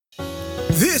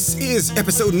This is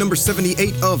episode number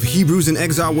 78 of Hebrews in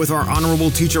Exile with our honorable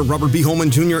teacher, Robert B.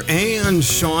 Holman Jr. and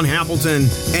Sean Appleton.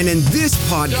 And in this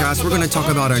podcast, we're going to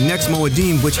talk about our next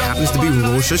Moedim, which happens to be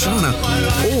Rosh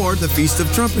Hashanah, or the Feast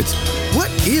of Trumpets. What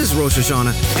is Rosh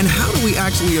Hashanah, and how do we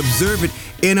actually observe it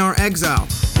in our exile?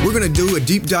 We're going to do a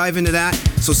deep dive into that,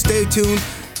 so stay tuned.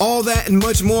 All that and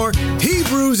much more.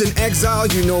 Hebrews in Exile,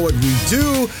 you know what we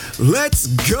do. Let's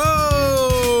go!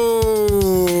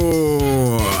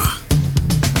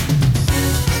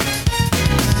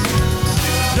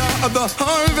 You're of the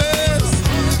harvest,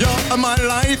 you're of my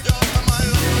life,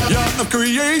 you're of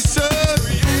creation,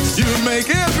 you make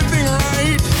everything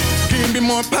right. Give me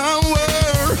more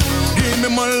power, give me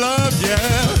more love,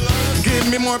 yeah. Give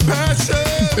me more passion.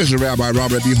 This is Rabbi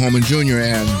Robert B. Holman Jr.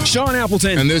 and Sean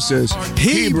Appleton. And this is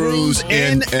Hebrews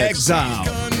in Exile.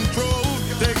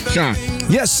 Sean.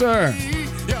 Yes, sir.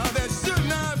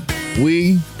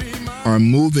 We are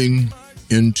moving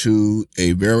into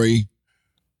a very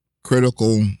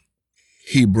critical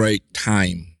Hebraic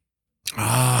time.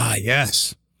 Ah,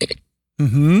 yes.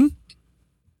 Mm-hmm.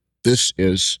 This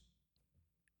is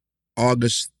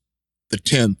August the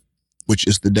 10th, which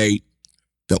is the date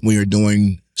that we are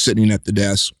sitting at the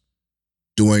desk,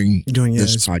 doing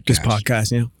this podcast. This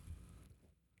podcast, yeah.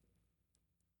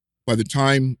 By the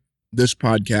time this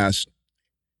podcast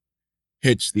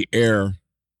hits the air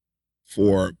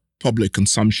for public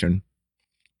consumption,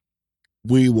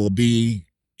 we will be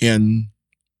in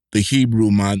the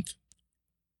Hebrew month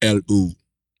Elul.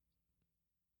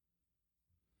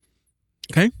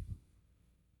 Okay.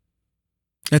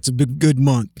 That's a good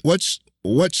month. What's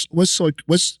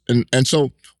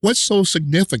so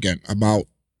significant about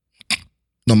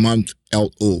the month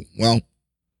Elul? Well,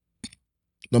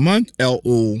 the month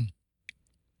Elul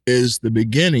is the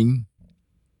beginning.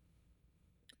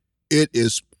 It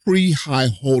is pre-High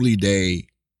Holy Day.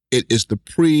 It is the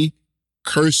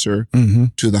precursor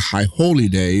to the High Holy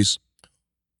Days,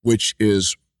 which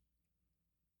is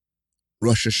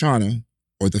Rosh Hashanah,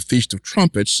 or the Feast of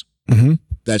Trumpets,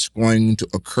 that's going to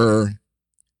occur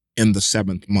in the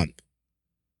 7th month.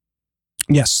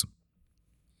 Yes.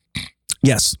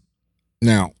 Yes.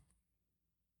 Now,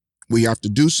 we have to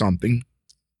do something.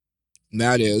 And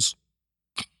that is,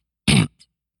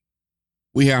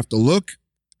 we have to look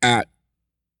at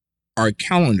our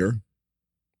calendar,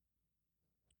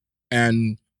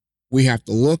 and we have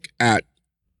to look at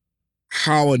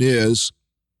how it is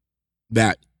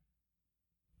that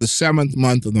the 7th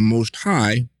month of the Most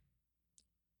High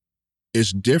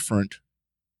is different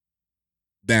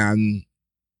than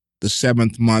the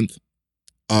 7th month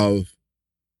of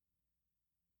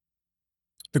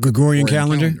the Gregorian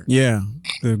calendar. Yeah,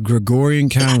 the Gregorian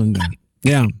calendar.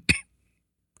 Yeah.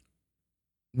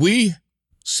 We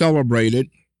celebrated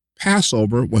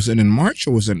Passover. Was it in March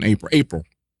or was it in April? April.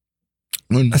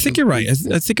 I think you're right.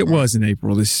 I think it was in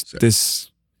April. What was it?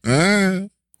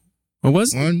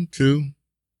 1, 2,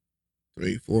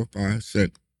 3, 4, 5,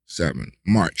 6, 7.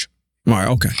 March.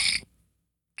 Okay.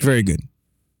 Very good.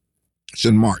 It's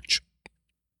in March.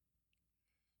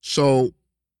 So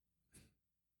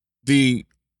the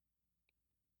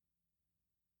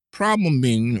problem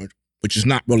being, which is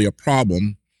not really a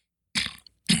problem,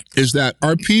 is that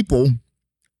our people,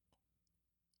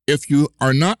 if you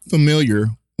are not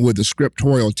familiar with the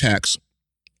scriptorial text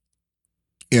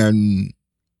in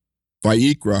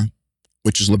Vayikra,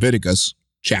 which is Leviticus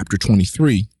chapter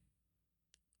 23,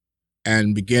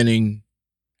 and beginning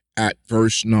at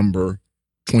verse number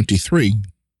 23,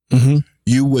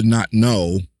 you would not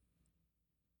know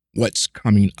what's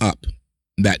coming up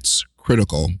that's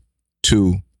critical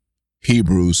to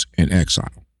Hebrews in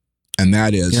Exile. And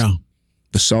that is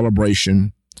the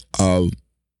celebration of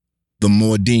the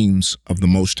Moedims of the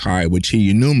Most High, which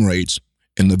he enumerates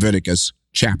in Leviticus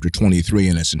chapter 23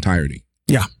 in its entirety.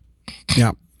 Yeah.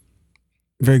 Yeah.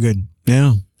 Very good.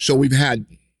 Yeah. So we've had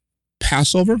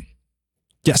Passover.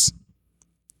 Yes.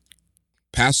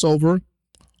 Passover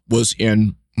was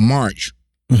in March,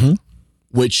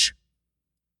 which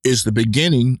is the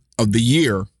beginning of the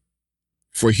year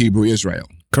for Hebrew Israel.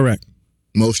 Correct.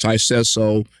 Most High says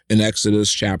so in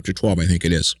Exodus chapter 12, I think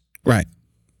it is. Right.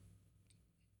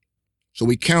 So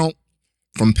we count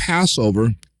from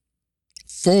Passover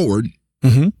forward,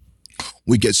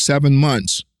 we get 7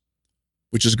 months,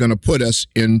 which is going to put us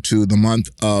into the month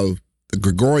of the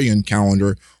Gregorian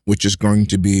calendar, which is going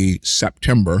to be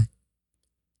September,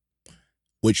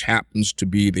 which happens to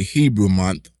be the Hebrew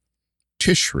month,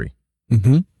 Tishri.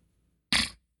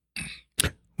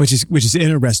 Which is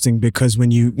interesting, because when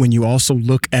you also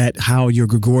look at how your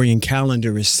Gregorian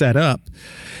calendar is set up,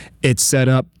 it's set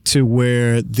up to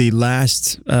where the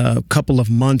last couple of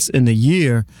months in the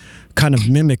year kind of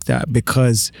mimic that,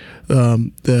 because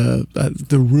the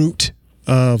root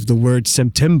of the word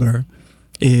September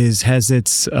has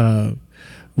its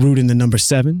root in the number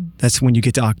 7. That's when you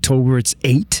get to October, it's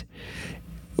 8.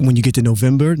 When you get to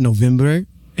November,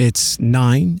 it's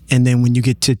 9, and then when you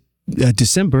get to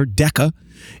December, Deca,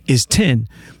 is 10.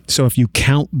 So if you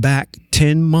count back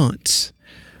 10 months,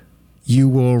 you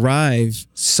will arrive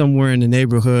somewhere in the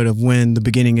neighborhood of when the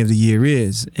beginning of the year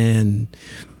is. And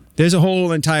there's a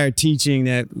whole entire teaching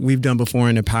that we've done before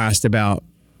in the past about,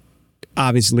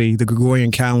 obviously, the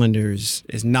Gregorian calendar is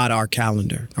not our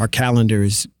calendar. Our calendar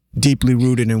is deeply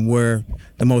rooted in where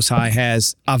the Most High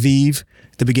has Aviv,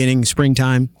 the beginning,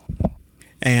 springtime.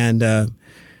 And the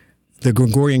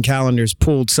Gregorian calendar's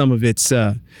pulled some of its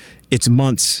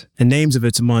months and names of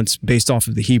its months based off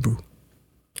of the Hebrew.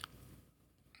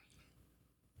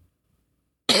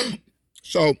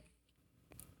 So,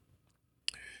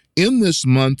 in this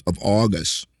month of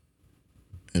August,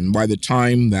 and by the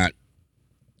time that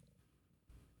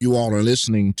you all are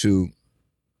listening to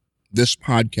this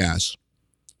podcast,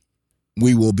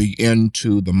 we will be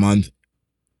into the month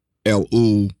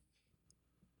Elul.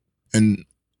 And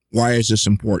why is this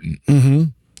important? Mm-hmm.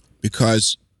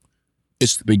 Because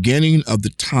it's the beginning of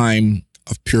the time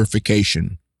of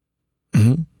purification.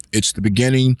 Mm-hmm. It's the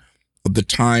beginning of the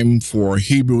time for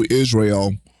Hebrew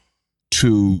Israel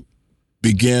to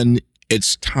begin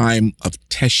its time of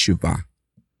Teshuvah.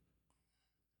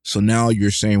 So now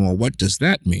you're saying, well, what does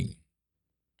that mean?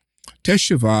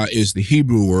 Teshuvah is the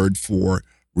Hebrew word for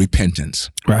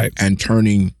repentance. Right. And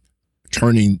turning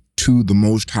to the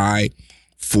Most High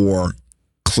for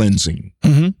cleansing.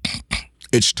 Mm-hmm.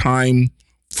 It's time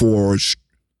for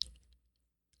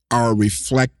our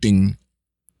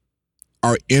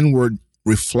inward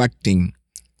reflecting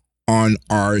on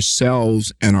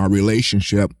ourselves and our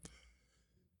relationship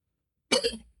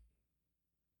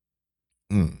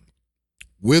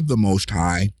with the Most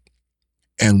High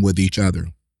and with each other.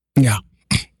 Yeah.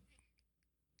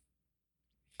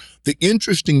 The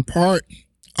interesting part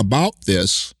about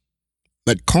this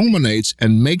that culminates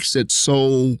and makes it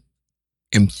so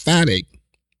emphatic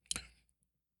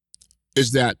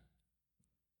is that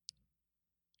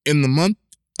in the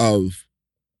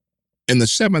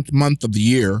 7th month of the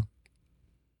year,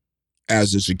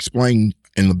 as is explained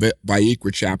in the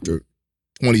Vayikra chapter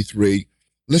 23,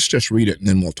 let's just read it and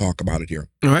then we'll talk about it here.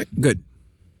 All right, good.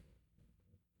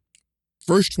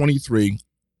 Verse 23,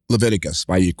 Leviticus,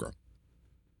 Vayikra,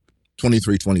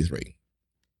 23:23.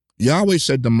 Yahweh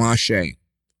said to Moshe,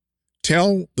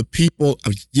 tell the people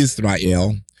of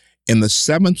Israel, in the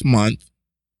 7th month,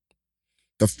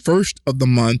 the first of the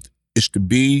month is to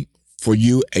be for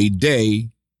you a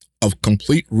day of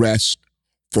complete rest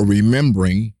for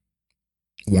remembering,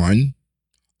 1,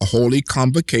 a holy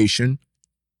convocation,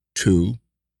 2,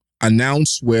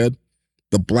 announced with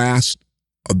the blast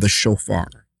of the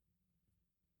shofar.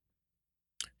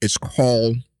 It's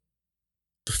called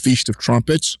the Feast of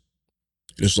Trumpets.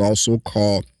 It is also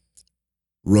called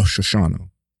Rosh Hashanah,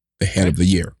 the head of the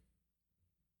year.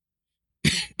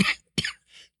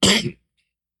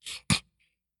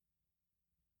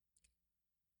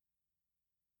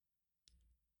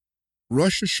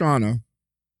 Rosh Hashanah,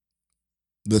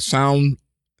 the sound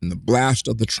and the blast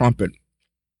of the trumpet,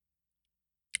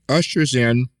 ushers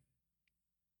in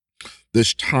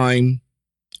this time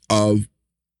of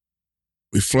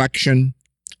reflection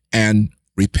and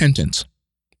repentance.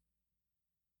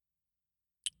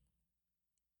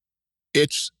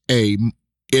 It's a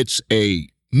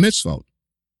mitzvah.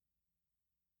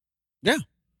 Yeah.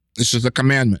 This is a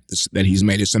commandment that he's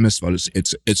made. It's a mitzvah.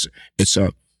 It's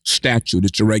a statute.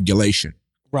 It's a regulation.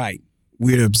 Right.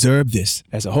 We're to observe this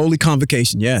as a holy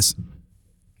convocation, yes.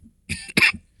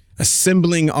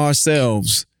 Assembling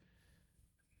ourselves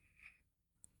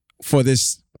for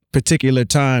this particular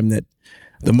time that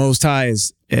the Most High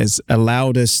has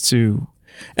allowed us to.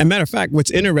 And matter of fact,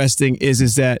 what's interesting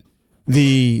is that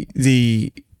this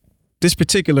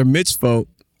particular mitzvah,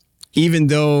 even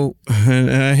though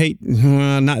I hate,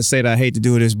 not to say that I hate to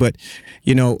do this, but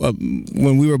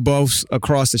when we were both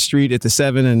across the street at the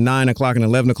 7 and 9 o'clock and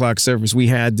 11 o'clock service, we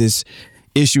had this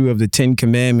issue of the 10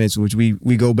 Commandments, which we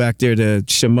go back there to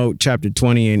Shemot chapter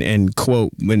 20 and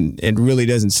quote, and really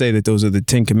doesn't say that those are the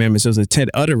 10 Commandments, those are 10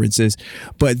 utterances.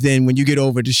 But then when you get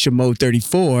over to Shemot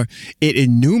 34, it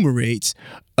enumerates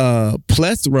a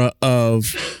plethora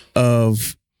of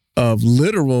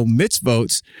literal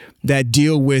mitzvot that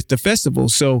deal with the festival.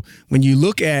 So when you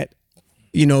look at,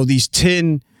 these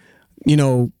 10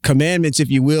 commandments, if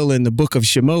you will, in the book of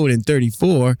Shemot in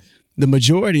 34, the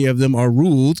majority of them are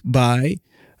ruled by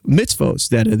mitzvos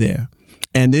that are there.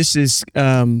 And this is,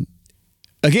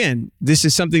 again, this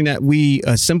is something that we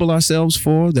assemble ourselves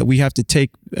for, that we have to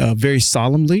take very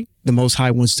solemnly. The Most High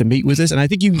wants to meet with us. And I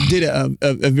think you did a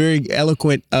very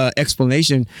eloquent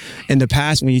explanation in the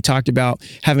past when you talked about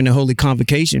having a holy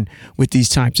convocation with these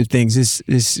types of things.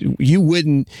 You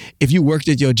wouldn't, if you worked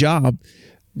at your job,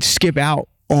 skip out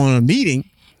on a meeting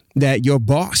that your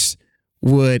boss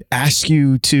would ask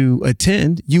you to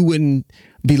attend. You wouldn't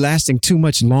be lasting too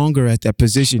much longer at that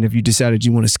position if you decided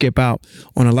you want to skip out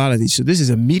on a lot of these. So this is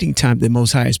a meeting time that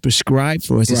Most High has prescribed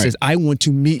for us. It says, I want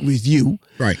to meet with you.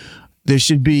 Right. There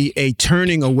should be a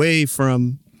turning away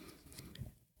from,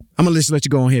 I'm going to let you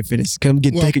go on ahead and finish. Because I'm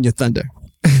taking your thunder.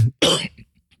 I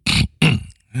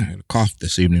had a cough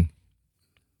this evening.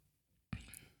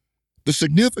 The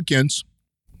significance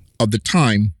of the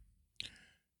time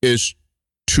is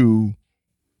to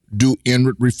do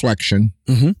inward reflection,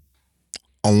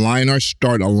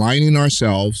 start aligning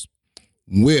ourselves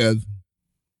with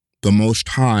the Most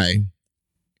High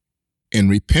in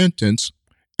repentance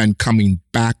and coming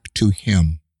back to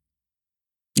Him.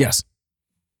 Yes.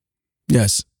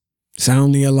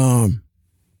 Sound the alarm.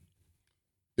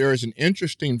 There is an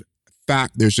interesting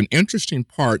fact, there's an interesting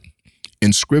part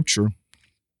in Scripture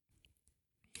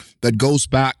that goes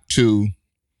back to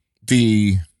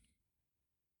the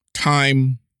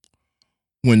time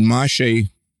when Moshe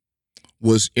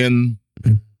was in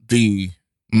the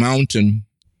mountain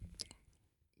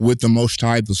with the Most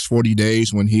High, those 40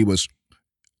 days when he was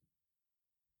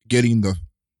getting the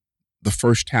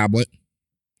first tablet.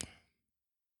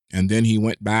 And then he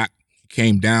went back,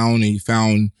 came down, and he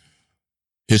found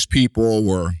his people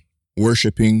were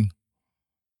worshiping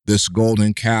this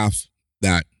golden calf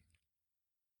that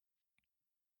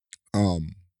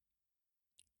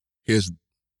his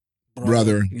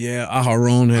brother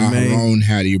Aharon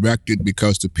had erected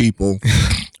because the people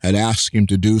had asked him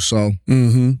to do so.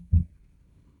 And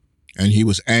he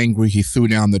was angry. He threw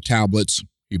down the tablets.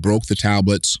 He broke the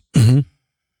tablets. The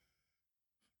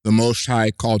Most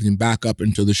High called him back up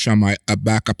into the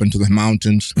back up into the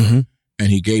mountains, and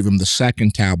he gave him the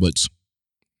second tablets.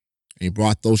 And he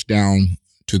brought those down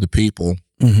to the people.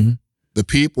 The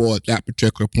people at that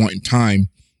particular point in time,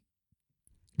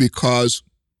 because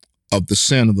of the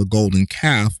sin of the golden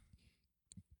calf,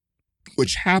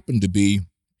 which happened to be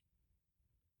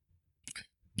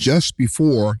just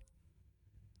before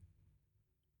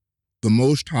the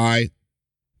Most High,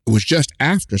 it was just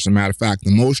after, as a matter of fact,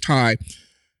 the Most High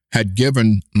had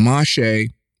given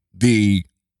Moshe the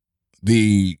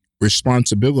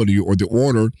responsibility or the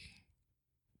order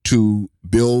to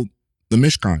build the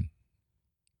Mishkan.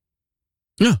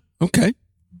 Yeah, okay.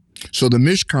 So the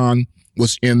Mishkan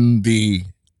was in the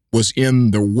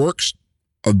works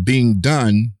of being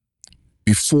done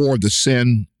before the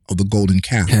sin of the golden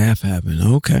calf. Happened.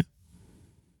 Okay.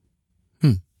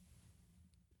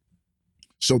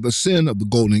 So the sin of the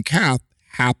golden calf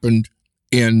happened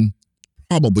in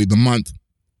probably the month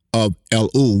of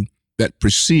Elul that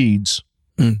precedes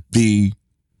the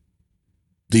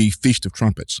Feast of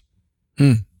Trumpets.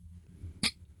 The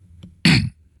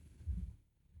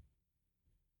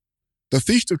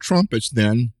Feast of Trumpets,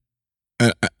 then,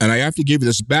 and I have to give you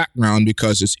this background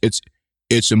because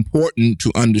it's important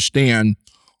to understand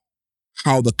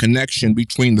how the connection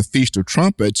between the Feast of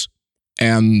Trumpets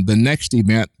and the next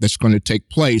event that's going to take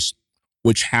place,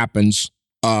 which happens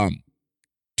 10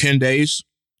 days.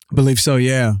 I believe so,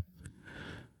 yeah.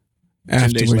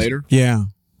 10 days later? Yeah.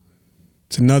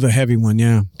 It's another heavy one,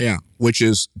 yeah. Yeah, which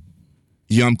is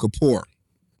Yom Kippur.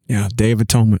 Yeah, Day of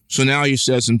Atonement. So now he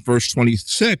says in verse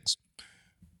 26,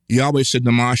 Yahweh said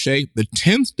to Moshe, the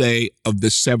 10th day of the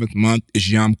 7th month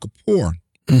is Yom Kippur.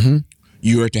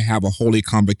 You are to have a holy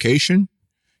convocation.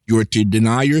 You are to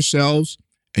deny yourselves,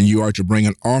 and you are to bring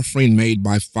an offering made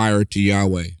by fire to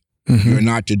Yahweh. You are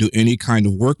not to do any kind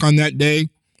of work on that day,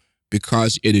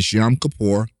 because it is Yom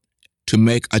Kippur, to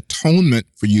make atonement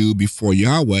for you before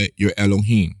Yahweh, your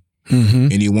Elohim.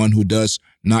 Anyone who does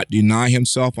not deny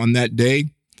himself on that day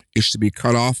is to be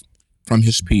cut off from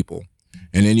his people.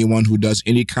 And anyone who does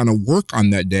any kind of work on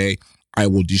that day, I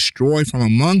will destroy from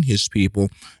among his people.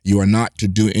 You are not to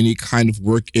do any kind of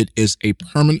work. It is a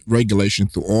permanent regulation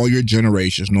through all your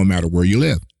generations, no matter where you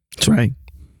live. That's right.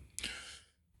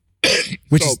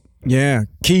 Which is, yeah,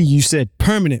 key, you said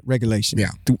permanent regulation.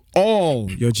 Yeah. Through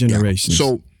all your generations. Yeah.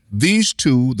 So these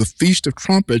two, the Feast of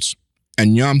Trumpets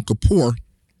and Yom Kippur,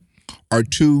 are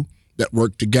two that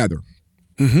work together.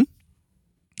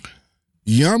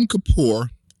 Yom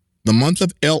Kippur, the month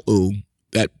of Elul,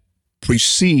 that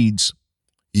precedes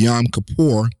Yom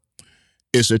Kippur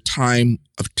is a time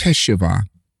of Teshuvah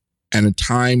and a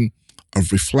time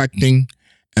of reflecting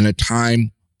and a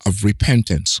time of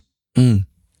repentance.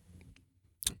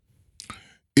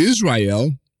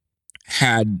 Israel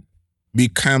had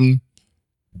become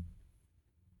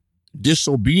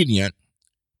disobedient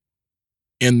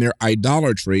in their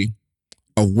idolatry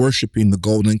of worshiping the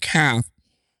golden calf,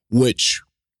 which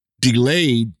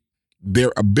delayed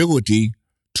their ability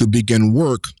to begin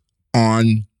work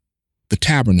on the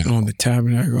tabernacle. On the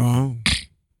tabernacle. Oh.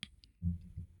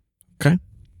 Okay.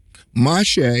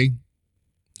 Moshe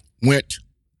went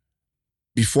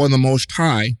before the Most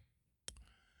High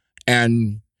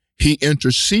and he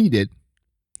interceded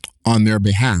on their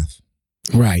behalf.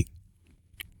 Right.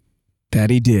 That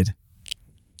he did.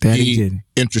 That he did.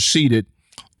 Interceded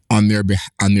on their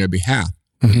behalf.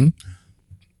 Mm-hmm.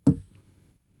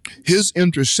 His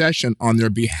intercession on their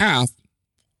behalf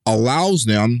allows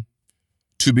them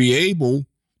to be able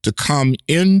to come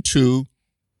into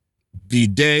the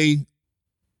day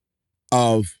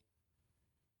of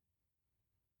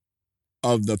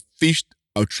the Feast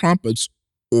of Trumpets,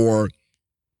 or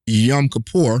Yom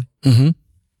Kippur, Mm-hmm.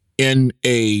 in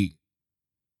a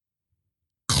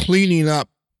cleaning up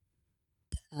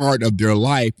part of their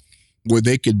life where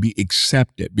they could be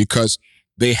accepted, because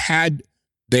they had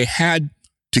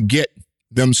to get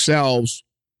themselves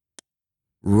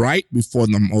right before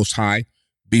the Most High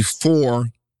before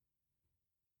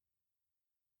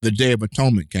the Day of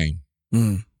Atonement came.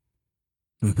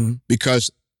 Mm-hmm.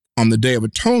 Because on the Day of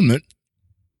Atonement,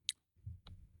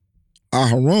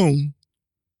 Aharon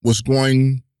was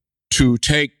going to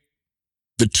take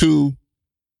the two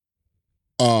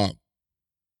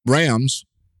rams.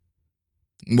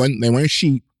 When they weren't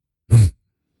sheep,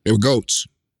 they were goats,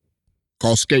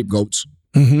 called scapegoats,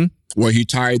 Mm-hmm. where he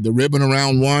tied the ribbon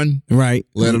around one, Right.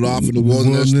 let it off in the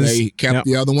wilderness, they kept Yep.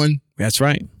 the other one. That's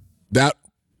right. That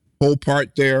whole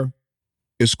part there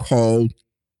is called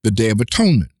the Day of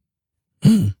Atonement,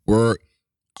 where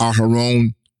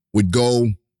Aharon would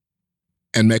go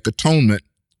and make atonement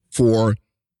for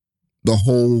the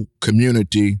whole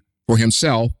community, for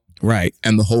himself Right.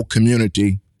 and the whole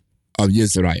community of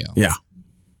Israel. Yeah.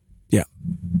 Yeah.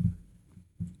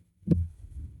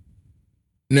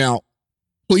 Now,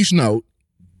 please note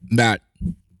that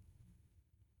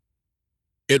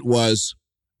it was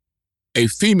a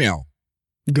female.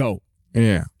 Go.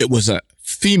 Yeah. It was a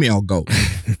female goat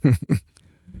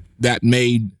that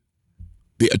made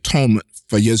the atonement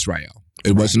for Israel.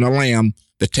 It wasn't a lamb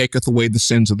that taketh away the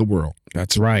sins of the world.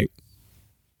 That's right.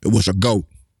 It was a goat,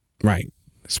 Right.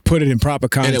 Let's put it in proper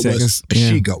and context. it was a Yeah.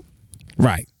 she-goat.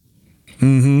 Right.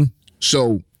 Mm-hmm.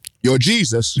 So your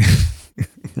Jesus,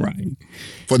 Right.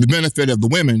 for the benefit of the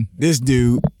women, This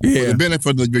dude. for Yeah. the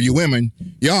benefit of you women,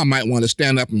 y'all might want to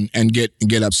stand up and get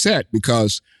upset,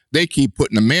 because they keep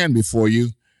putting a man before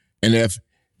you, and if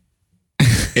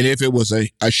it was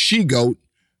a she-goat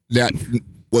that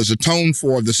was atoned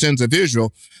for the sins of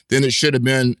Israel, then it should have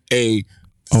been a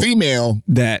female.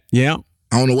 That. Yeah.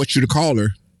 I don't know what you to call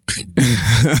her.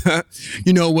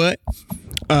 You know what?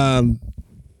 And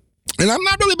I'm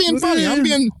not really being funny. I'm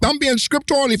being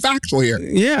scripturally factual here.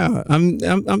 Yeah.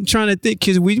 I'm trying to think,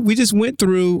 because we just went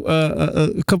through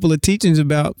a couple of teachings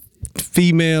about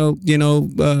female,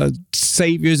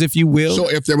 saviors, if you will. So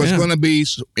if there was going to be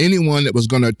anyone that was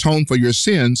going to atone for your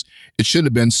sins, it should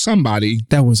have been somebody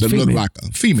that was that female. looked like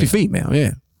a female. Female.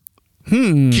 Yeah.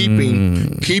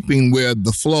 Keeping with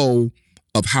the flow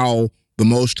of how the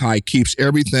Most High keeps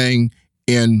everything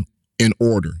in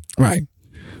order. Right.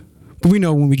 But we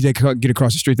know when we get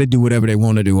across the street, they do whatever they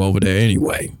want to do over there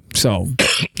anyway. So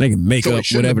they can make So up it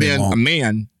should have whatever they been a want.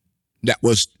 man that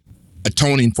was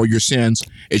atoning for your sins.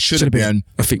 It should have been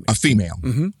a female.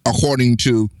 according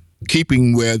to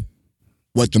keeping with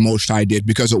what the Most High did,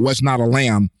 because it was not a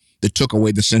lamb that took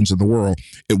away the sins of the world.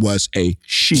 It was a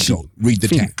she-goat. Read the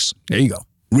Female. text. There you go.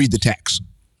 Read the text.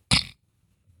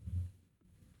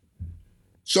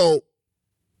 So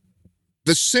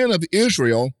the sin of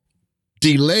Israel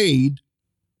delayed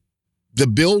the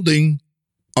building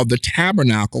of the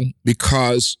tabernacle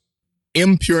because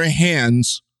impure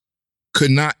hands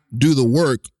could not do the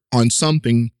work on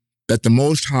something that the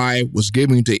Most High was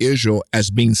giving to Israel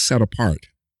as being set apart.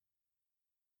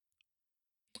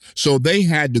 So they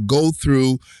had to go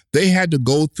through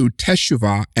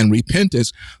teshuvah and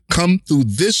repentance, come through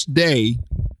this day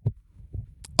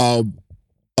of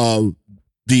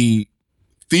the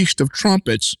Feast of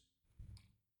Trumpets,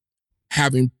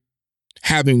 having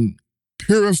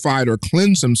purified or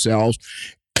cleansed themselves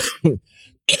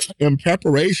in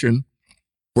preparation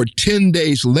for 10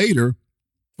 days later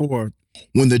For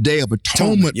when the Day of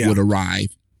Atonement yeah. would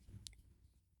arrive.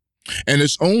 And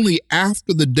it's only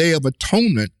after the Day of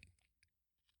Atonement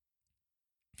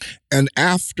and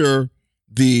after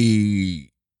the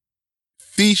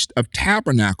Feast of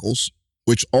Tabernacles,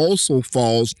 which also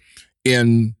falls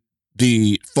in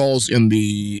the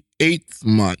 8th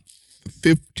month, the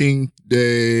 15th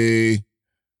day,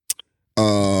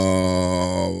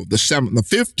 the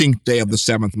 15th day of the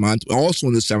 7th month, also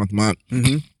in the 7th month,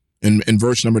 in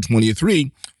verse number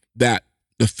 23, that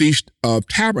the Feast of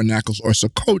Tabernacles or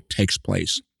Sukkot takes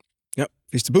place. Yep.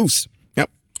 Feast of Booths. Yep.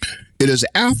 It is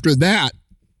after that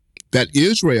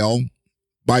Israel,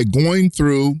 by going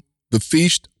through the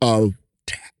Feast of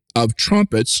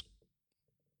Trumpets,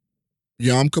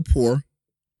 Yom Kippur,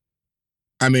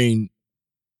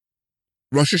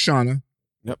 Rosh Hashanah,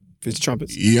 Yep. Feast of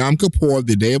Trumpets. Yom Kippur,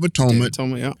 the Day of Atonement,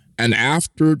 Yeah. and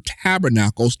after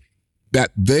Tabernacles,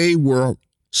 that they were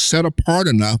set apart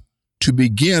enough to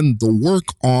begin the work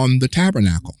on the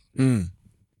tabernacle. Now,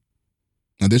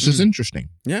 this is interesting.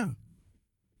 Yeah.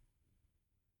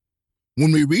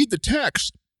 When we read the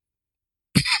text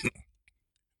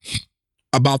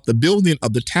about the building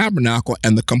of the tabernacle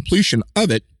and the completion of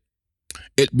it,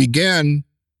 it began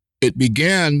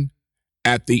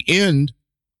at the end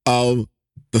of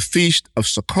the Feast of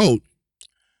Sukkot,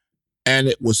 and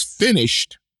it was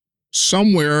finished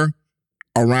somewhere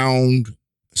around,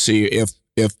 if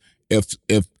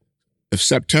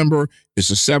September is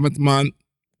the 7th month,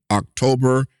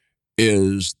 October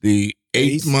is the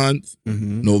 8th month,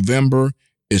 November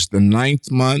is the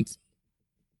 9th month,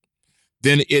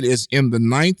 then it is in the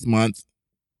 9th month,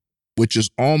 which is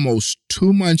almost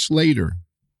 2 months later.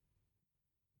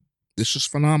 This is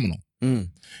phenomenal.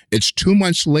 It's 2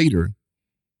 months later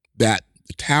that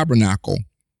the tabernacle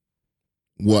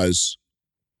was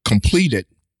completed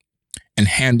and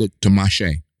handed to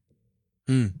Moshe.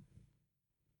 2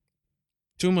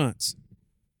 months.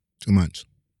 2 months.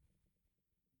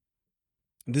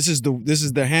 This is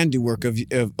the handiwork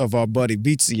of our buddy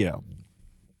Beetziel.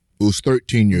 Who was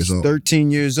 13 years old.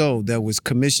 13 years old, that was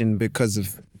commissioned because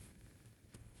of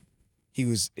he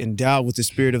was endowed with the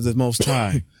Spirit of the Most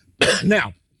High.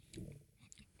 Now,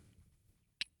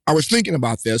 I was thinking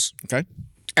about this. Okay.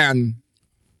 And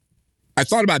I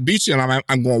thought about Beetziel, and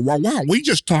I'm going, wow, we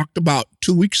just talked about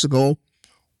 2 weeks ago,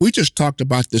 we just talked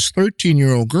about this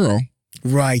 13-year-old girl.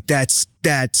 Right, that's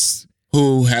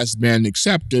who has been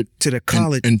accepted to the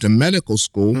college into medical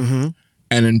school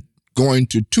and in going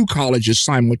to 2 colleges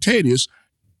simultaneous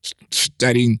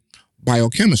studying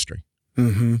biochemistry,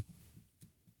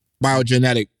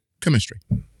 biogenetic chemistry.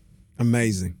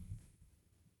 Amazing.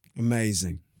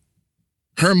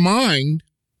 Her mind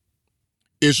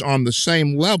is on the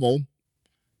same level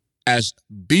as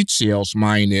Beetziel's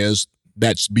mind is.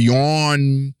 That's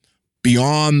beyond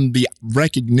the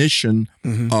recognition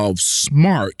of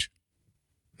smart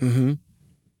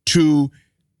to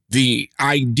the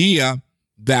idea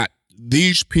that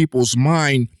these people's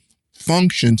mind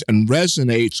functions and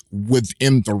resonates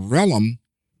within the realm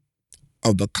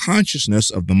of the consciousness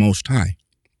of the Most High.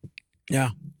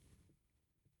 Yeah.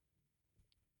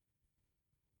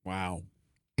 Wow.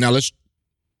 Now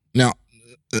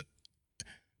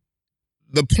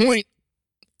the point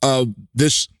of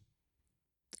this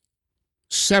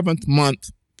 7th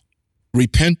month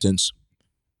repentance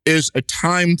is a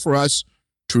time for us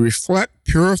to reflect,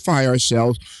 purify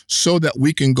ourselves so that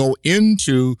we can go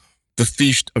into the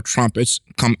Feast of Trumpets,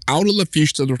 come out of the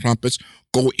Feast of the Trumpets,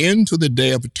 go into the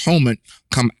Day of Atonement,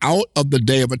 come out of the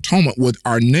Day of Atonement with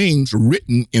our names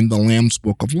written in the Lamb's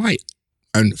Book of Life.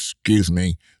 And excuse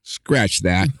me, scratch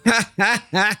that.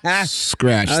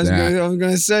 Scratch that. I was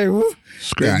going to say, whoo,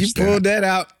 Scratch you pulled that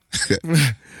out from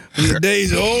the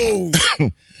days old.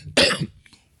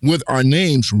 With our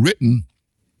names written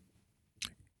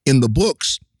in the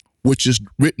books, which is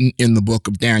written in the book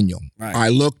of Daniel. Right. I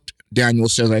looked, Daniel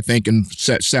says, I think in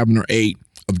set 7 or 8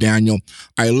 of Daniel,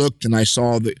 I looked and I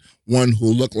saw the one who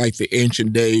looked like the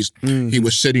ancient days. He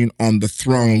was sitting on the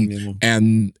throne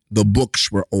and the books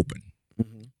were open.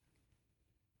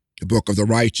 The book of the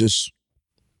righteous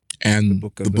and the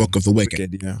book of the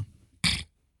wicked. Yeah.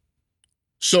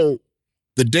 So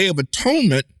the Day of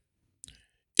Atonement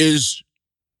is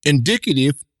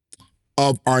indicative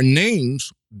of our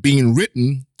names being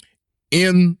written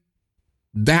in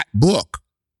that book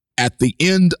at the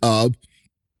end of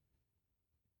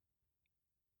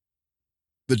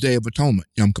the Day of Atonement,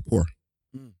 Yom Kippur.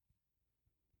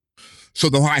 So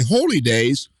the High Holy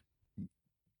Days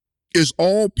is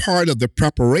all part of the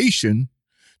preparation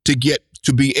to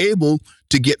be able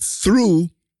to get through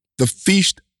the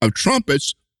Feast of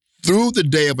Trumpets, through the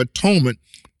Day of Atonement,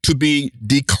 to be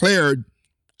declared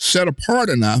set apart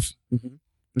enough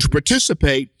to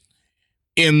participate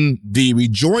in the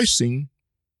rejoicing,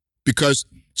 because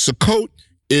Sukkot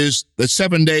is the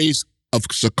 7 days of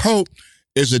Sukkot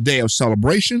is a day of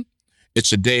celebration.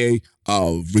 It's a day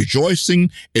of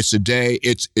rejoicing. It's a day.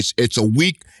 It's a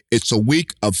week. It's a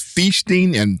week of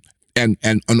feasting and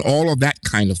all of that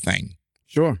kind of thing.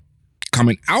 Sure.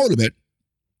 Coming out of it,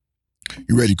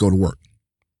 you're ready to go to work.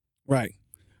 Right.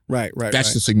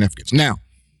 That's the significance. Now,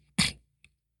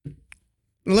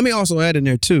 let me also add in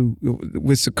there too,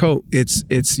 with Sukkot,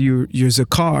 it's you're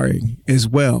zakaring as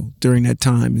well during that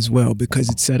time as well, because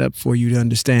it's set up for you to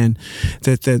understand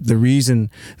that the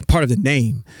reason, part of the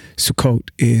name Sukkot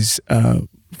is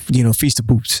Feast of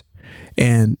Booths,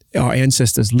 and our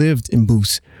ancestors lived in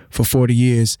booths for 40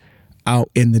 years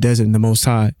out in the desert, and the Most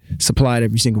High supplied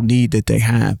every single need that they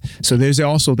have. So there's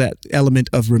also that element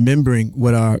of remembering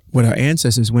what our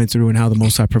ancestors went through and how the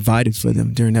Most High provided for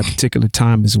them during that particular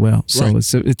time as well. So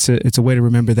right. it's a way to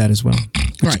remember that as well.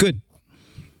 It's right. good.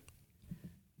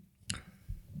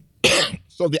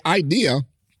 So the idea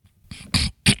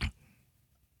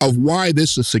of why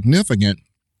this is significant,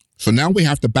 so now we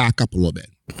have to back up a little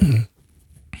bit.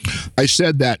 I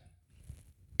said that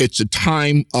it's a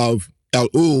time of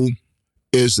Elul,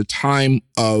 is the time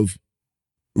of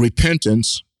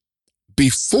repentance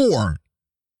before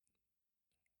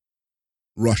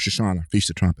Rosh Hashanah, Feast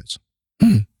of Trumpets.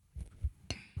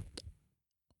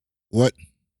 What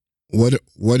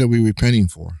are we repenting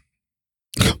for?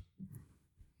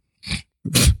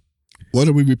 What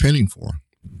are we repenting for?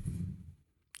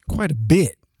 Quite a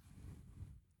bit.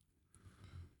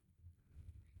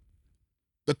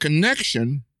 The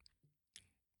connection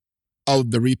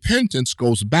of the repentance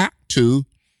goes back to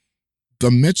the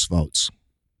mitzvot.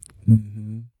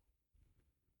 Mm-hmm.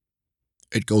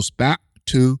 It goes back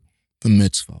to the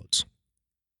mitzvot.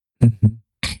 Mm-hmm.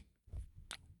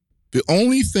 The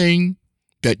only thing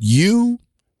that you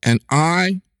and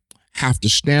I have to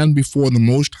stand before the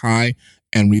Most High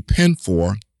and repent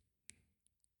for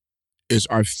is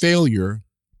our failure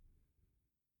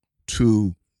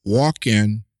to walk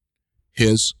in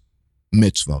His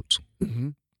mitzvot. Mm-hmm.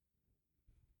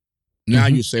 Now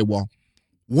you say, well,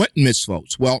 what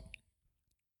mitzvot? Well,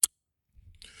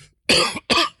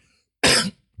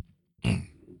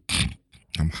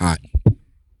 I'm hot.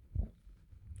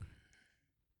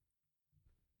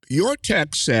 Your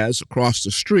text says across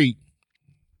the street,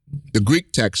 the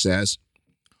Greek text says,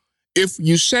 if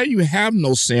you say you have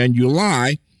no sin, you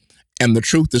lie, and the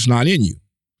truth is not in you.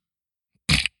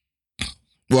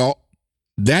 Well,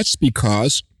 that's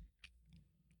because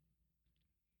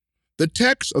the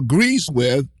text agrees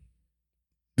with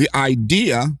the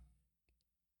idea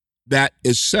that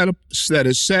is set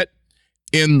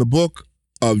in the book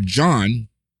of John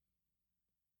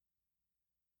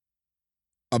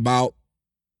about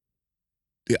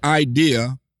the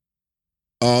idea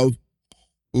of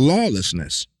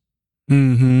lawlessness.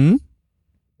 Mm-hmm.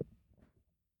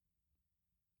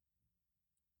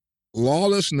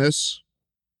 Lawlessness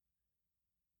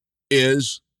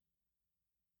is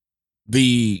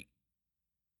the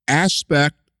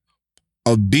aspect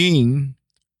of being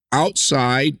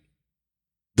outside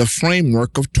the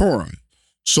framework of Torah.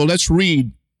 So let's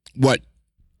read what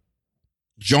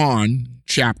John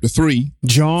chapter 3,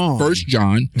 1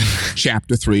 John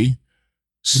chapter 3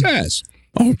 says.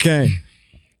 Okay.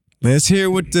 Let's hear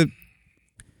what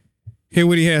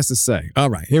he has to say. All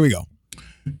right, here we go.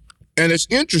 And it's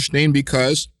interesting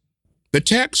because the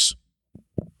text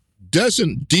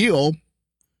doesn't deal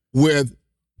with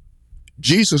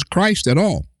Jesus Christ at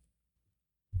all.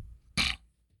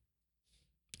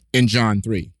 In John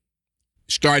 3.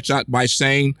 It starts out by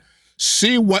saying,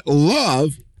 see what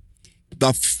love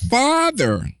the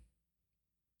Father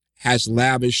has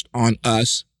lavished on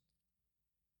us,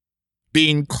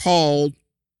 being called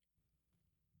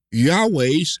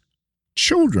Yahweh's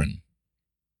children,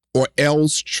 or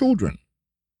El's children.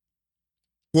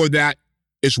 For that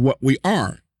is what we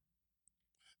are.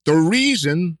 The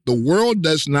reason the world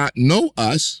does not know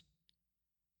us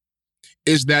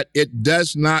is that it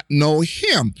does not know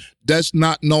Him, does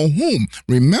not know whom.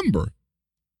 Remember,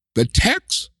 the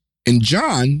text in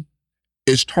John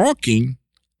is talking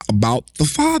about the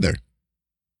Father.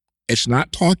 It's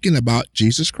not talking about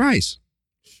Jesus Christ.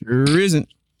 Sure isn't.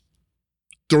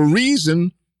 The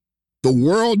reason the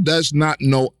world does not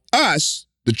know us,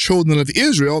 the children of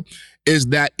Israel, is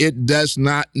that it does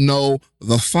not know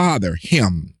the Father,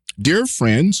 Him. Dear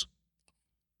friends,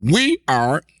 we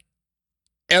are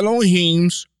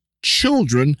Elohim's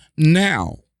children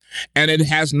now, and it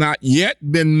has not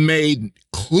yet been made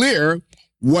clear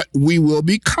what we will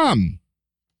become.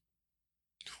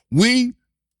 we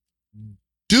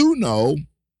do know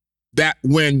that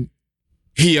when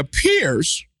he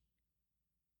appears,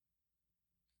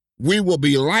 we will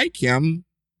be like him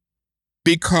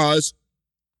because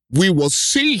we will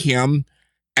see him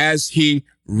as he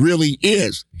really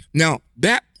is. Now,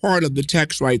 that part of the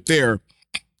text right there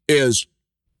is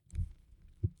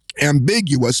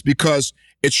ambiguous because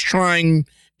it's trying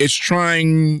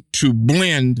to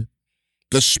blend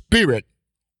the spirit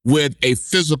with a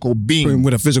physical being.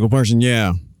 With a physical person,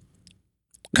 yeah.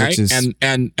 Okay,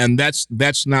 and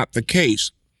that's not the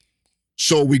case.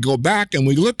 So we go back and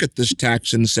we look at this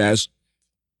text and it says,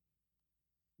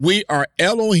 we are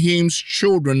Elohim's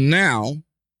children now,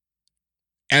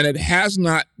 and it has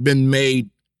not been made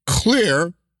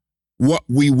clear what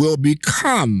we will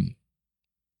become.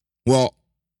 Well,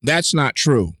 that's not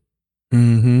true.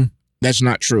 Mm-hmm. That's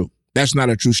not true. That's not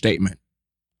a true statement.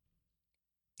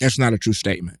 That's not a true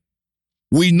statement.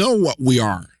 We know what we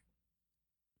are.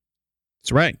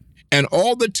 That's right. And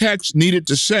all the text needed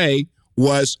to say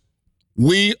was,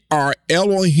 we are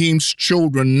Elohim's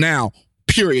children now,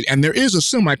 period. And there is a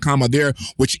semi-comma there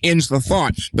which ends the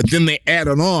thought, but then they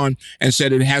added on and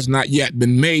said it has not yet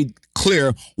been made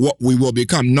clear what we will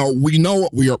become. No, we know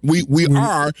what we are.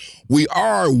 We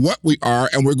are what we are,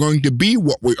 and we're going to be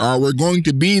what we are. We're going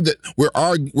to be we're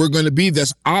going to be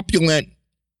this opulent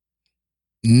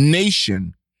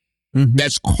nation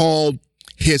that's called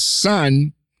his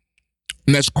son,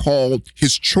 and that's called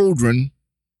his children.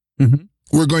 Mm-hmm.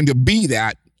 We're going to be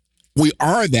that. We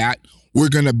are that. We're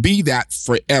going to be that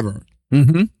forever.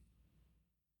 Mm-hmm.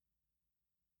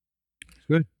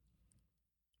 Good.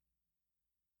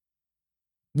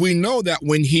 We know that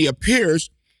when he appears,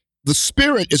 the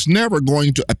spirit is never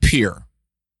going to appear.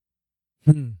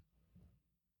 The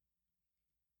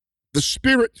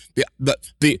spirit,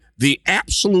 the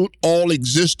absolute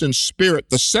all-existent spirit,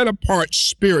 the set-apart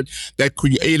spirit that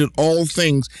created all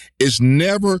things is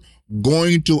never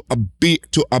going to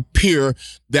appear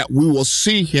that we will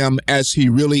see him as he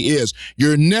really is.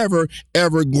 You're never,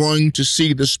 ever going to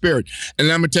see the spirit.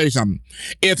 And I'm going to tell you something.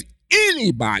 If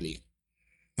anybody,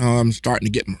 I'm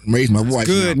starting to raise my voice.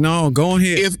 Good. Now. No, go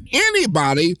ahead. If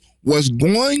anybody was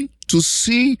going to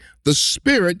see the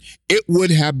spirit, it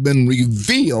would have been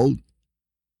revealed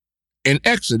in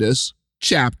Exodus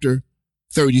chapter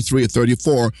 33 or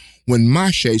 34 when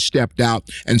Moshe stepped out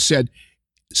and said,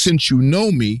 since you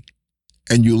know me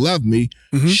and you love me,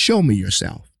 show me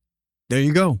yourself. There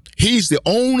you go. He's the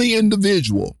only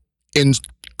individual in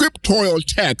scriptural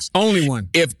text. Only one.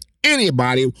 If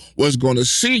anybody was going to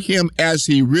see him as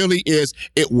he really is,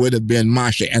 it would have been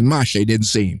Moshe, and Moshe didn't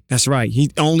see him. That's right.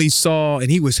 He only saw,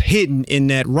 and he was hidden in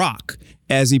that rock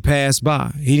as he passed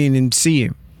by. He didn't even see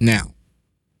him. Now,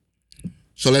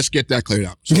 so let's get that cleared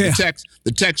up. So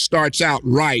the text starts out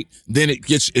right, then it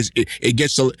gets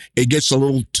a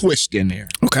little twist in there.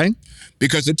 Okay.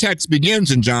 Because the text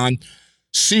begins in John,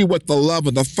 see what the love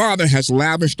of the Father has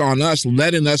lavished on us,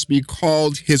 letting us be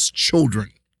called his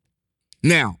children.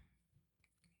 Now,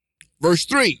 verse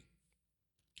 3,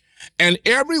 and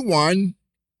everyone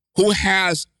who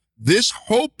has this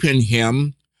hope in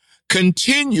him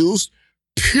continues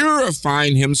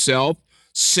purifying himself,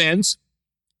 since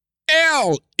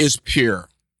El is pure.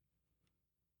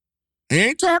 He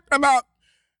ain't talking about.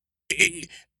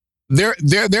 They're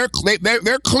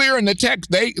clear in the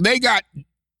text. They got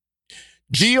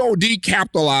God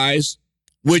capitalized,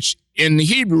 which in the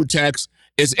Hebrew text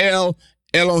is El,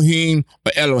 Elohim,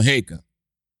 or Eloheka.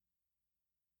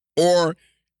 Or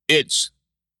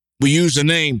we use the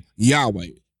name Yahweh.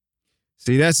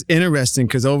 See, that's interesting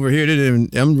because over here,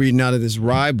 I'm reading out of this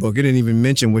Rye book. It didn't even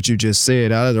mention what you just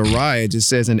said. Out of the Rye, it just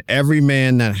says, and every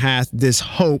man that hath this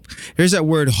hope. Here's that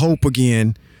word hope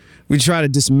again. We try to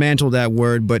dismantle that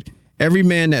word, but every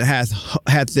man that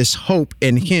hath this hope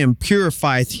in him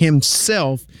purifieth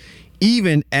himself,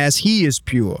 even as he is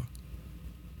pure.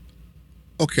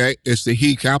 Okay, is the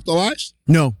he capitalized?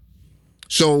 No.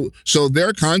 So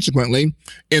there, consequently,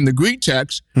 in the Greek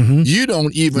text, you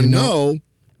don't even know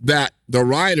that the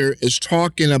writer is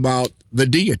talking about the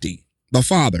deity, the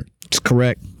Father. That's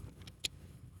correct.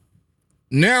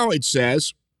 Now it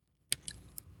says,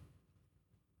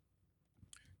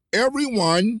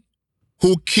 everyone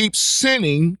who keeps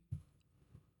sinning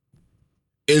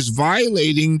is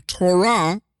violating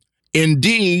Torah.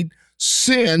 Indeed,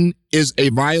 sin is a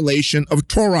violation of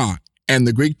Torah. And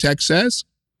the Greek text says?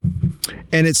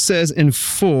 And it says in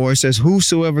 4, it says,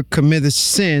 whosoever committeth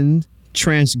sin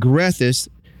transgresseth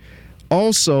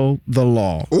also the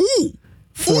law. Ooh.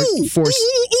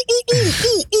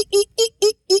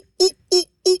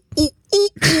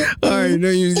 All right, no,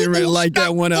 you get ready to light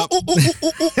that one up.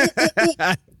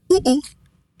 Ooh.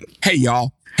 Hey,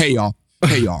 y'all.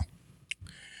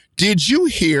 Did you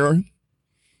hear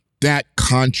that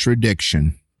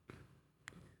contradiction?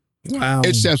 Wow.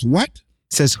 It says what?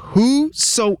 It says,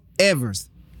 whosoever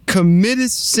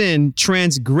committeth sin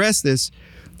transgresseth.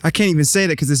 I can't even say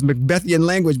that because it's Macbethian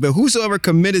language, but whosoever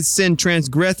committeth sin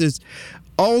transgresseth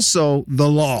also the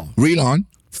law. Read on.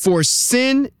 For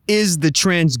sin is the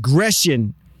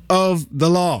transgression of the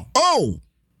law. Oh,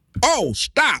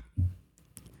 stop.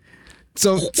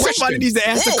 So somebody needs to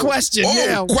ask the question.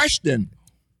 Yeah. Question.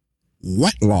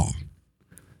 What law?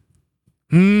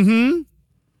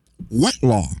 What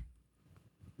law?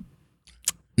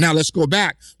 Now let's go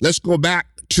back. Let's go back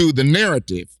to the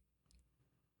narrative.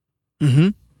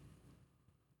 You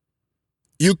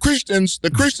Christians, the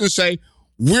Christians say,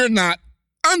 we're not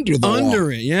under the law.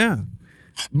 Under it, yeah.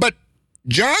 But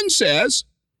John says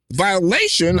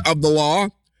violation of the law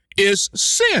is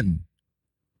sin.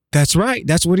 That's right.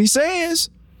 That's what he says.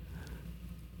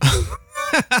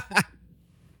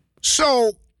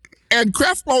 So, and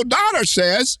Creflo Dollar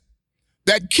says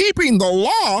that keeping the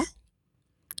law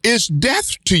is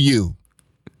death to you.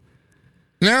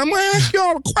 Now, I'm going to ask you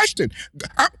all a question.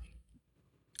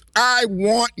 I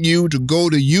want you to go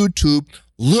to YouTube,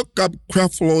 look up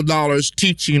Creflo Dollar's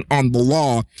teaching on the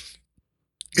law,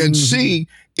 and see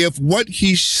if what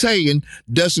he's saying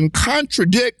doesn't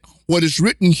contradict what is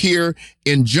written here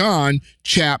in John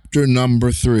chapter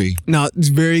number 3. Now, it's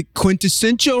very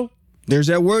quintessential. There's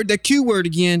that word, that Q word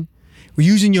again. We're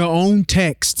using your own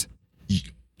text.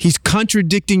 He's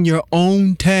contradicting your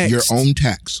own text. Your own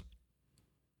text.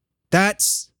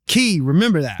 That's key.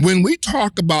 Remember that. When we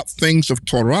talk about things of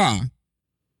Torah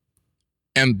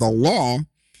and the law,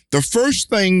 the first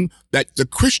thing that the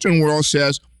Christian world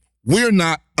says, we're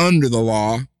not under the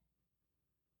law.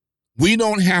 We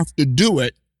don't have to do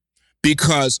it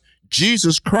because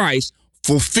Jesus Christ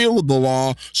fulfilled the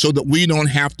law so that we don't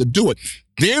have to do it.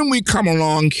 Then we come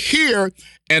along here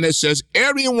and it says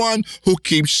everyone who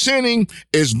keeps sinning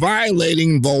is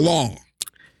violating the law.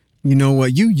 You know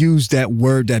what? You use that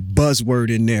word, that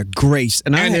buzzword in there, grace.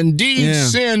 And indeed,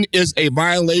 sin is a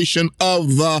violation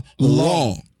of the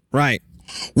law. Right.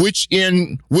 Which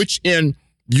in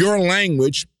your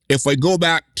language, if I go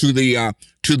back to the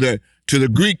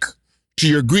Greek, to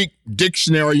your Greek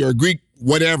dictionary or Greek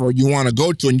whatever you want to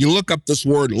go to, and you look up this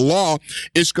word law,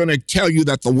 it's going to tell you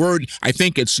that the word, I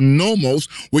think it's nomos,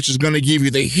 which is going to give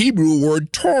you the Hebrew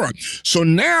word Torah. So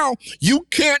now you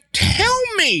can't tell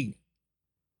me,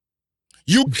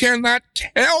 you cannot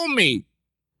tell me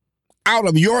out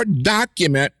of your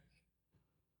document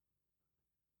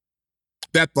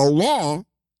that the law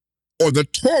or the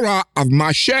Torah of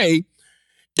Moshe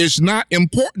is not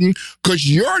important because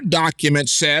your document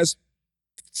says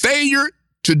failure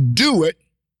to do it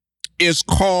is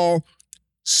called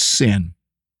sin.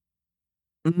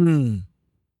 Isn't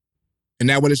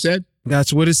that what it said?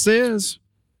 That's what it says.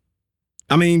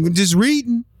 I mean, we're just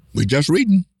reading. We're just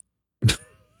reading.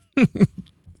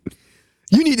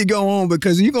 You need to go on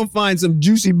because you're going to find some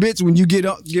juicy bits when you get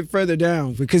further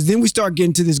down, because then we start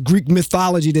getting to this Greek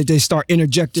mythology that they start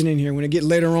interjecting in here when they get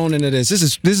later on into this. This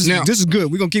is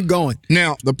good. We're going to keep going.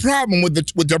 Now, the problem with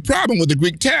the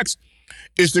Greek text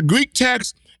is the Greek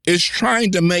text is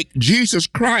trying to make Jesus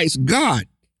Christ God.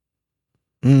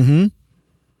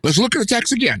 Let's look at the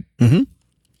text again.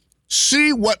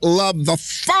 See what love the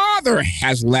Father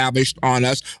has lavished on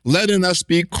us, letting us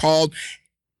be called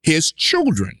his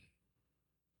children.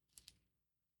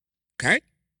 Okay?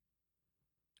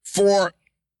 For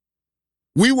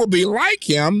we will be like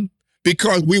him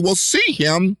because we will see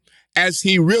him as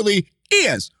he really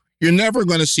is. You're never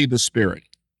going to see the Spirit.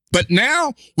 But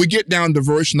now we get down to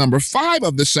verse number 5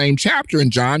 of the same chapter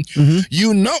in John.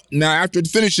 You know, now after it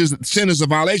finishes, sin is a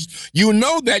violation. You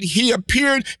know that he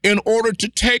appeared in order to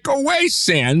take away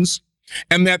sins,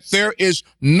 and that there is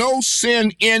no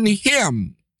sin in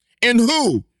him. In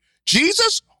who?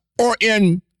 Jesus or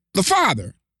in the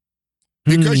Father?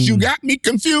 Because you got me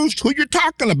confused who you're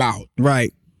talking about.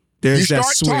 Right. You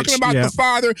start talking about the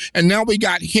Father, and now we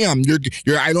got him. You're.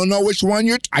 I don't know which one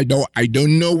I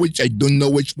don't know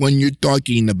which one you're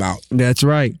talking about. That's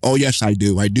right. Oh yes, I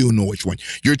do. I do know which one.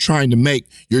 You're trying to make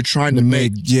Jesus. You're trying to make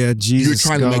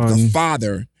the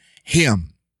Father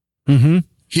him.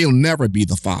 He'll never be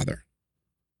the Father.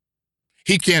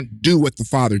 He can't do what the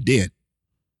Father did.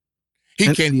 He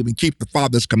can't even keep the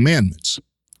Father's commandments.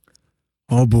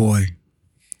 Oh boy.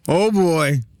 Oh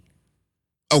boy.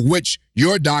 Of which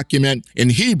your document in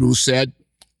Hebrew said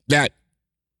that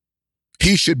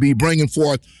he should be bringing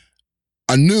forth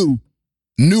a new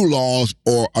laws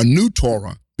or a new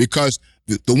Torah, because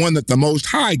the one that the Most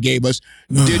High gave us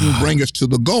didn't bring us to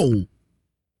the goal.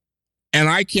 And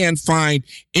I can't find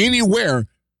anywhere.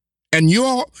 And you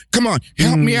all, come on,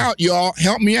 help me out, y'all.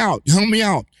 Help me out. Help me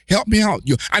out. Help me out.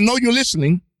 I know you're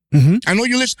listening. I know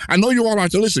you're listening. I know you all are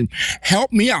listening.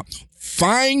 Help me out.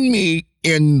 Find me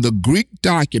in the Greek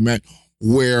document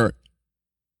where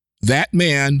that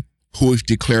man who is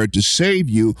declared to save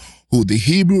you, who the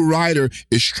Hebrew writer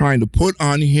is trying to put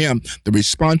on him the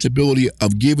responsibility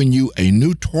of giving you a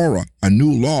new Torah, a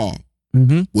new law.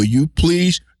 Will you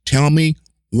please tell me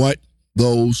what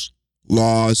those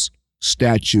laws,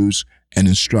 statutes, and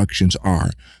instructions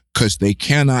are? Because they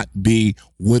cannot be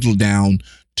whittled down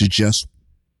to just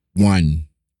one.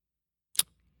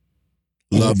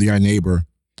 Love thy neighbor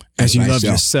as you thyself.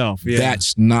 love yourself. Yeah.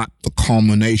 That's not the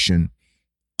culmination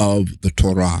of the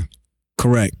Torah.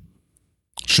 Correct.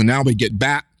 So now we get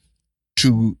back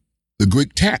to the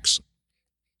Greek text.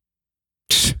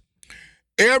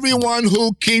 Everyone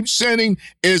who keeps sinning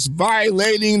is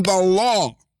violating the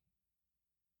law.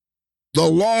 The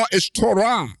law is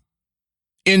Torah.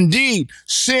 Indeed,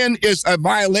 sin is a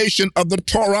violation of the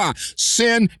Torah.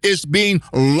 Sin is being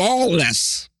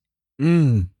lawless.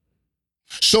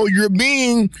 So you're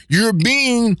being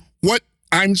what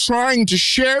I'm trying to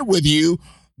share with you,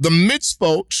 the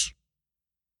mitzvot,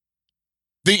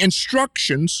 the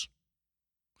instructions,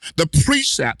 the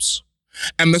precepts,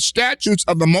 and the statutes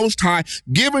of the Most High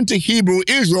given to Hebrew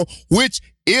Israel, which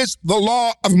is the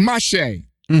law of Moshe,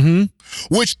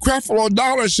 which Creflo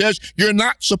Dollar says you're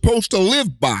not supposed to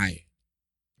live by.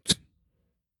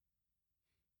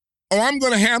 Oh, I'm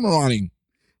going to hammer on him.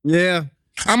 Yeah.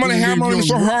 I'm going to hammer on him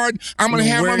so hard. I'm going to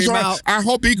hammer him so hard. I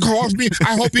hope he calls me.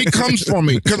 I hope he comes for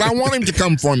me because I want him to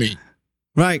come for me.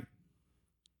 Right.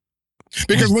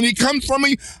 Because when he comes for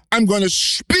me, I'm going to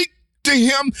speak to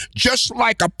him just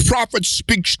like a prophet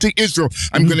speaks to Israel.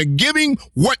 I'm going to give him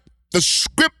what the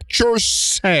scriptures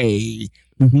say.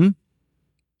 And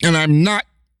I'm not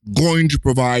going to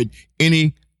provide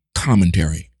any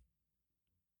commentary.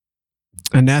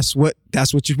 And that's what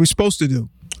you were supposed to do.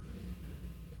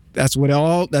 That's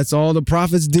all the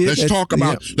prophets did. Let's talk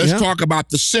about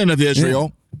the sin of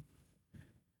Israel.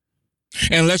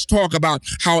 And let's talk about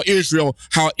how Israel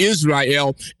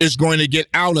is going to get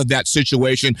out of that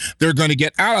situation. They're going to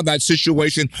get out of that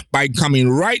situation by coming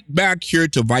right back here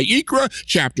to Vayikra,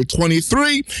 chapter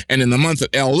 23. And in the month of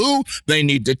Elul, they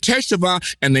need to testify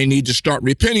and they need to start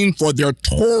repenting for their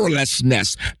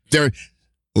Torahlessness, their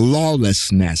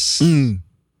lawlessness.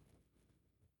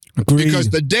 Agreed.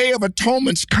 Because the Day of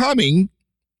Atonement's coming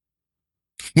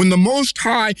when the Most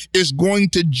High is going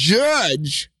to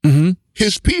judge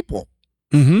his people.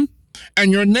 And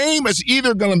your name is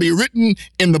either going to be written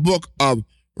in the book of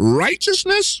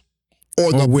righteousness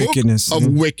or the wickedness. book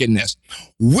of wickedness.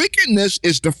 Wickedness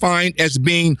is defined as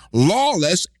being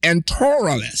lawless and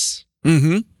Torahless.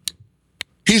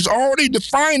 He's already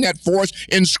defined that for us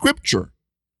in Scripture.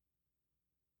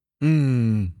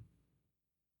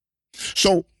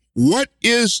 So what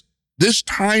is this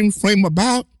time frame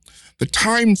about? The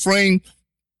time frame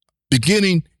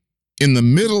beginning in the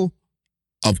middle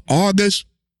of August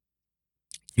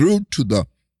through to the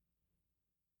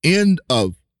end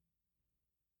of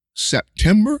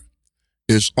September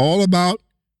is all about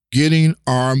getting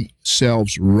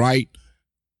ourselves right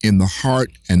in the heart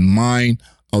and mind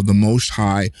of the Most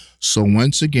High. So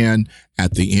once again,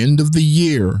 at the end of the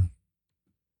year,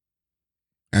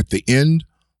 at the end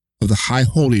of the high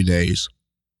holy days,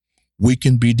 we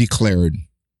can be declared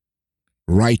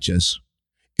righteous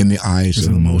in the eyes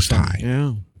of the Most High.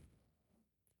 Yeah.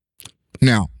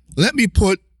 Now, let me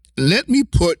put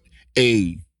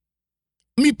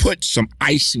some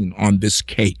icing on this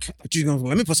cake. But you gonna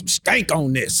let me put some stank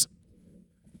on this.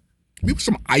 Let me put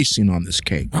some icing on this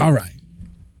cake. All right.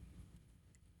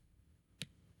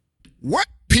 What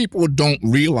people don't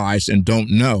realize and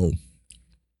don't know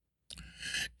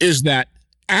is that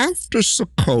after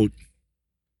Sukkot,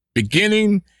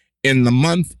 beginning in the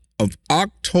month of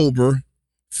October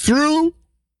through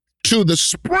to the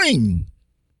spring,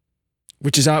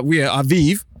 which is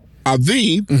Aviv.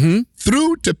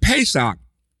 Through to Pesach,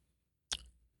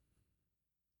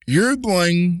 you're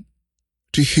going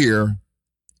to hear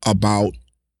about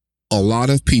a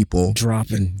lot of people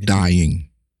dying.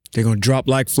 They're going to drop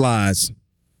like flies.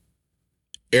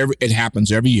 It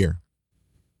happens every year.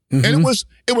 And it was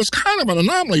kind of an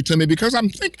anomaly to me because I'm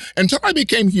thinking, until I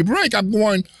became Hebraic, I'm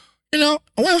going, wait,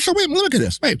 look at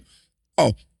this. Wait.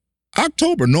 Oh,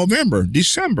 October, November,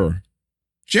 December,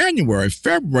 January,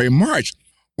 February, March,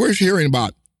 we're hearing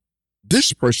about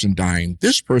this person dying,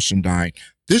 this person dying,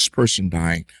 this person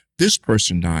dying, this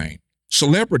person dying.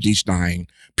 celebrities dying,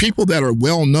 people that are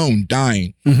well known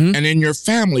dying, and in your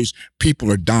families,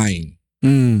 people are dying.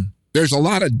 There's a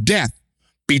lot of death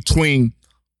between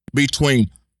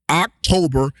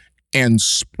October and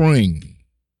spring.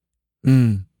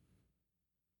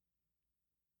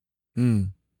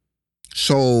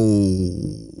 So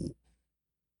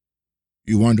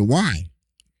you wonder why?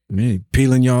 Man,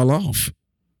 peeling y'all off.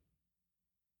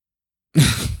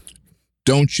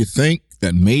 Don't you think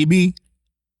that maybe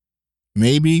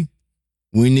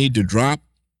we need to drop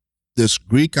this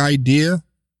Greek idea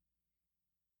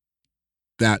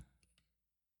that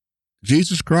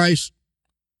Jesus Christ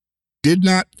did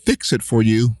not fix it for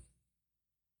you?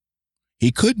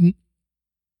 He couldn't.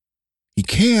 He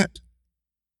can't.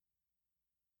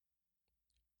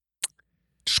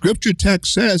 Scripture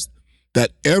text says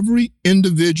that every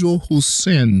individual who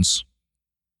sins,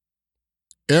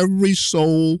 every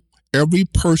soul, every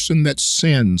person that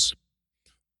sins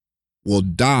will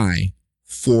die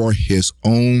for his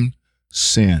own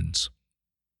sins.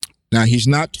 Now, he's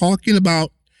not talking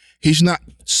about you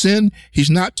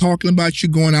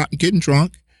going out and getting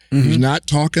drunk. He's not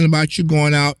talking about you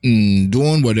going out and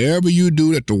doing whatever you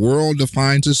do that the world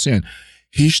defines as sin.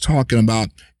 He's talking about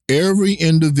every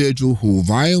individual who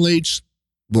violates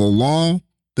the law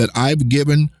that I've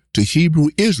given to Hebrew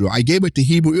Israel. I gave it to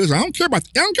Hebrew Israel. I don't care about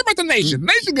the nation. The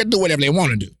nation can do whatever they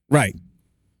want to do. Right.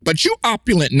 But you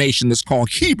opulent nation that's called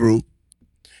Hebrew,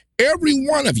 every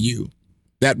one of you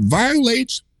that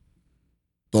violates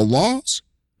the laws,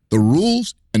 the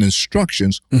rules, and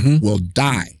instructions will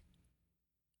die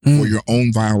for your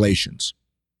own violations.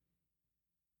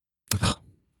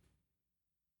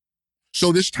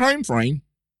 So this time frame,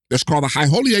 that's called the High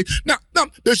Holy Day. Now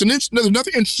there's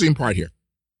another interesting part here.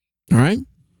 All right.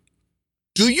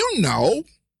 Do you know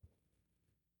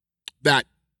that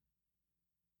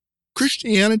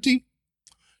Christianity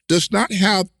does not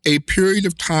have a period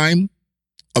of time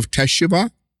of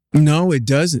Teshuvah? No, it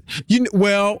doesn't.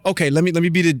 Well, okay. Let me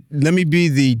be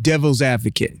the devil's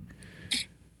advocate.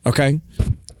 Okay.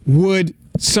 Would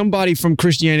somebody from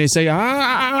Christianity say,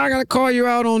 I gotta call you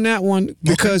out on that one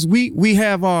because we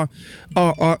have our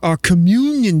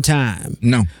communion time.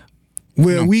 No.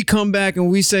 Where we come back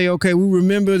and we say, okay, we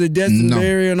remember the death and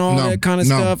burial and all that kind of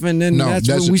stuff, and then that's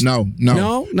when we no.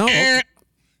 Okay.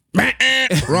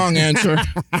 Wrong answer.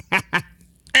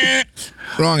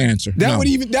 Wrong answer. That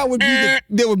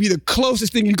would be the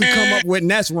closest thing you could come up with,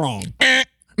 and that's wrong.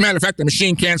 Matter of fact, the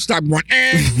machine can't stop going.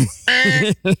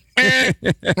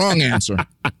 Wrong answer.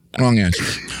 Wrong answer.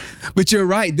 But you're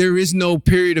right. There is no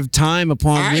period of time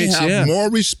upon which I have more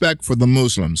respect for the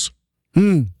Muslims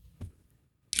who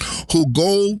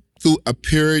go through a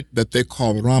period that they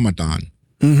call Ramadan,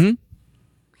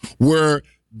 where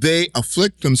they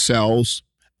afflict themselves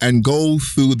and go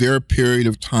through their period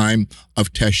of time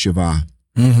of Teshuvah.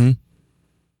 To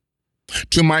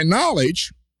my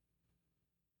knowledge,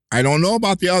 I don't know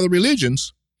about the other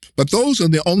religions, but those are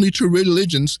the only two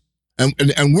religions,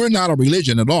 and we're not a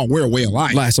religion at all. We're a way of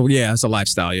life. So yeah, it's a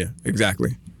lifestyle. Yeah,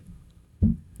 exactly.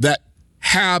 That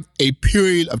have a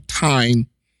period of time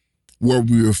where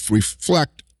we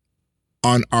reflect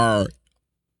on our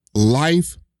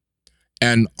life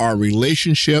and our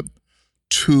relationship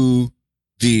to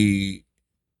the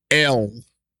El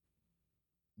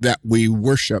that we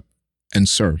worship and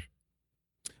serve.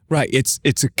 Right.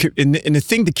 And the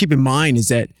thing to keep in mind is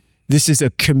that this is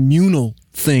a communal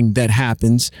thing that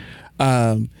happens.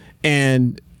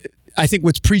 And I think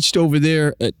what's preached over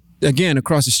there, again,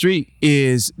 across the street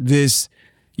is this,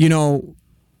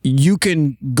 you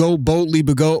can go boldly,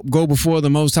 but go before the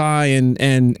Most High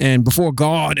and before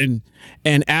God and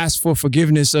ask for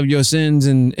forgiveness of your sins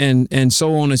and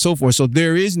so on and so forth. So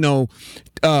there is no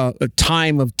a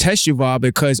time of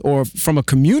Teshuvah or from a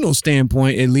communal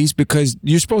standpoint, at least, because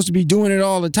you're supposed to be doing it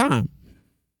all the time.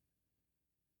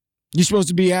 You're supposed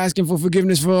to be asking for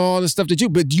forgiveness for all the stuff but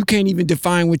you can't even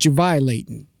define what you're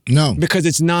violating. No, because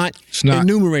it's not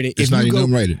enumerated. It's not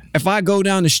enumerated. If I go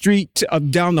down the street,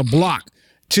 down the block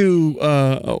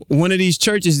to one of these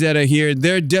churches that are here,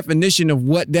 their definition of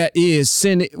what that is,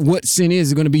 what sin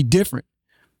is going to be different.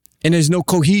 And there's no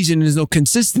cohesion, there's no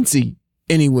consistency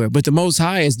anywhere. But the Most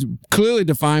High is clearly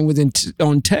defined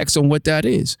on text on what that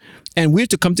is. And we have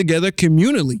to come together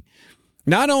communally.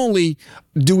 Not only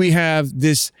do we have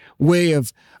this way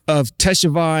of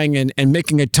teshuvahing and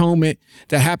making atonement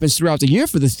that happens throughout the year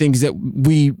for the things that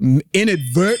we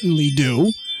inadvertently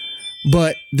do,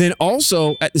 but then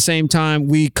also at the same time,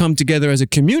 we come together as a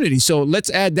community. So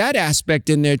let's add that aspect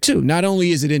in there too. Not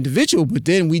only is it individual, but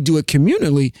then we do it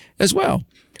communally as well.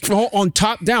 On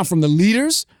top down, from the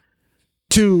leaders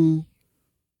to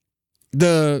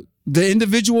the the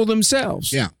individual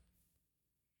themselves. Yeah.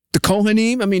 The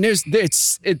Kohanim. I mean, there's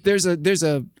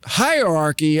a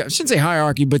hierarchy. I shouldn't say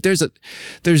hierarchy, but there's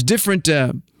different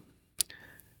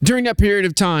during that period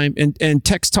of time, and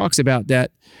text talks about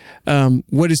that.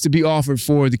 What is to be offered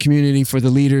for the community, for the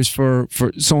leaders, for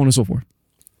so on and so forth.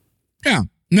 Yeah.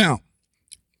 Now,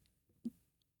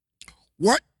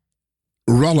 what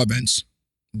relevance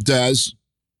does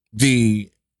the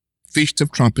Feast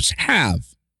of Trumpets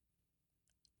have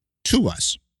to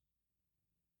us?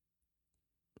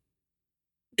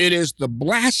 It is the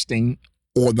blasting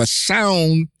or the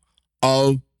sound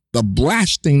of the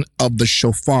blasting of the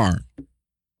shofar.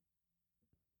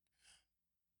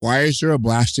 Why is there a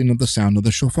blasting of the sound of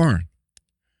the shofar?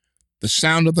 The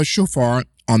sound of the shofar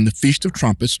on the Feast of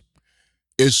Trumpets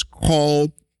is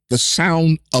called the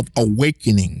sound of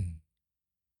awakening.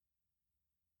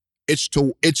 It's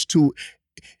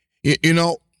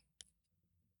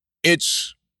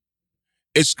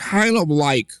kind of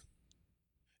like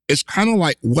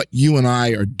what you and I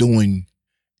are doing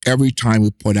every time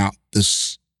we put out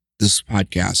this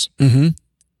podcast. Mm-hmm.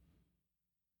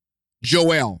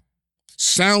 Joel,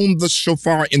 sound the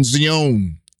shofar in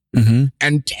Zion, Mm-hmm.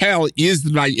 and tell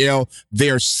Israel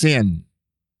their sin.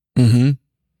 Mm-hmm.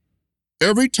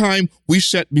 Every time we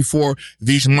sit before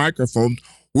these microphones,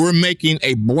 we're making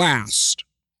a blast.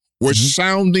 We're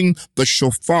sounding the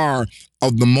shofar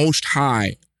of the Most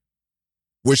High.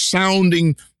 We're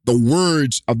sounding the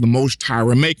words of the Most High.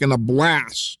 We're making a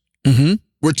blast. Mm-hmm.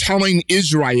 We're telling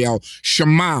Israel,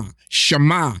 Shema,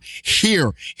 Shema,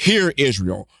 hear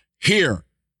Israel, hear.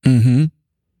 Mm-hmm.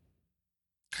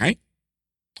 Okay?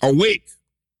 Awake.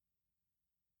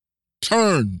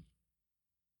 Turn.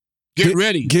 Get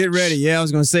ready. Get ready. Yeah, I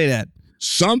was going to say that.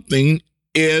 Something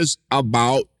is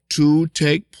about to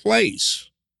take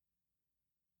place.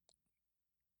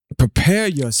 Prepare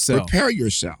yourself. Prepare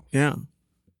yourself. Yeah.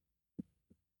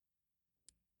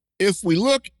 If we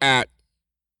look at,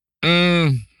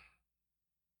 no,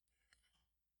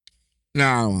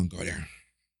 I don't want to go there.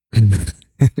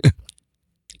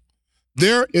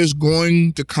 There is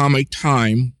going to come a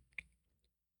time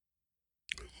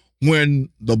when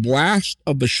the blast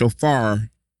of the shofar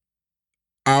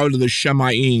out of the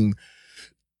Shemaim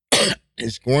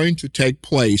is going to take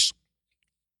place,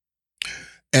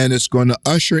 and it's going to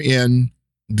usher in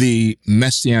the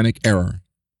Messianic era.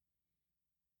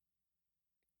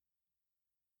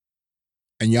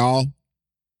 And y'all,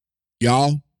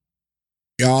 let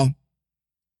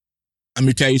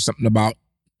me tell you something about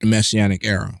the Messianic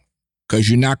era, because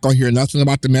you're not going to hear nothing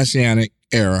about the Messianic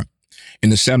era in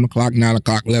the 7 o'clock, 9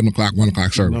 o'clock, 11 o'clock, 1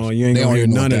 o'clock service. No, you ain't going to hear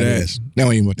none of that. They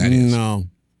don't even know what that is. No.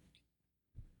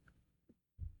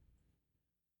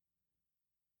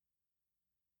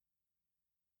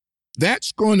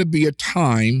 That's going to be a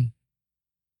time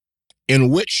in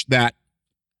which that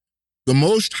the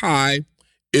Most High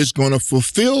is going to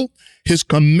fulfill his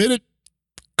committed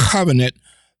covenant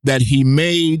that he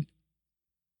made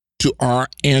to our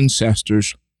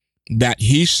ancestors, that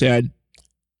he said,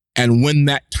 and when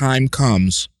that time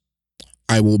comes,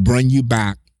 I will bring you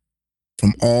back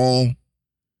from all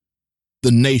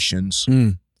the nations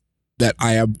that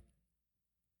I have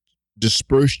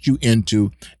dispersed you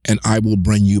into, and I will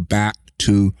bring you back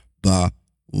to the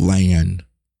land.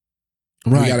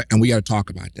 Right. We got to talk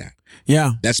about that.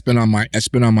 Yeah. That's been on my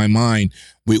mind.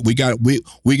 We got to do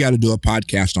a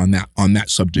podcast on that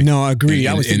subject. No, I agree.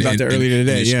 I was thinking about that earlier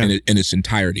today. In its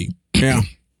entirety. Yeah.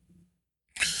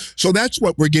 So that's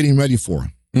what we're getting ready for.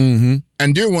 Mm-hmm.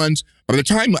 And dear ones, by the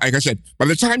time, like I said, by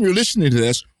the time you're listening to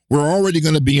this, we're already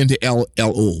going to be into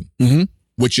Elul,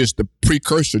 which is the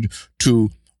precursor to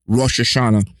Rosh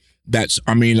Hashanah.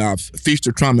 Feast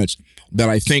of Trumpets, that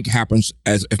I think happens,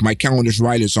 as if my calendar's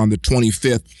right, it's on the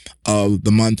 25th of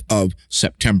the month of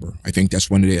September. I think that's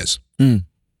when it is.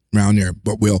 Around there.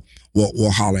 But we'll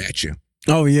holler at you.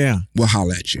 Oh yeah. We'll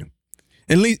holler at you.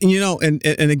 At least,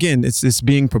 and again, it's this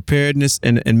being preparedness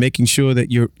and making sure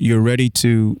that you're ready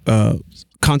to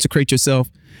consecrate yourself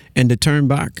and to turn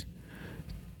back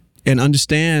and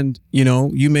understand.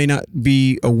 You may not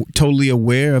be totally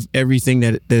aware of everything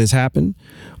that has happened,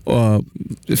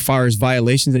 as far as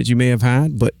violations that you may have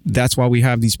had, but that's why we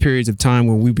have these periods of time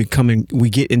where we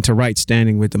get into right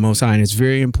standing with the Most High, and it's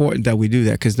very important that we do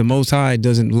that, because the Most High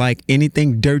doesn't like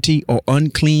anything dirty or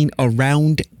unclean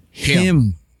around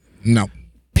him. No.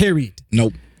 Period.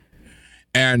 Nope.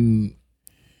 And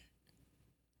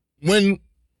when,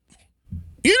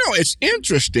 it's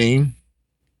interesting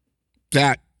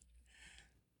that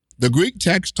the Greek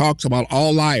text talks about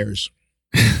all liars.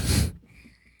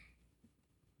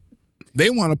 They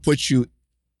want to put you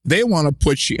they want to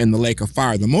put you in the lake of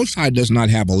fire. The Most High does not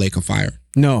have a lake of fire.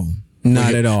 No,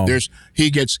 not at all.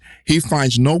 He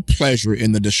finds no pleasure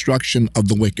in the destruction of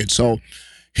the wicked. So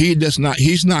he's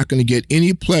not going to get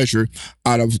any pleasure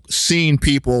out of seeing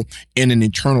people in an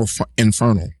eternal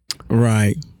inferno.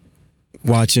 Right.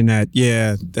 Watching that.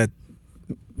 Yeah.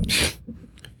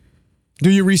 Do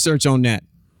your research on that.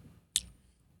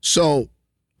 So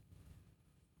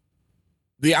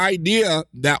the idea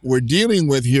that we're dealing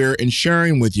with here and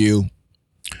sharing with you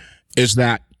is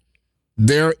that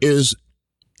there is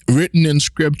written in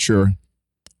Scripture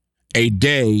a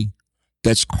day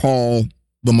that's called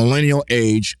the millennial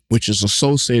age, which is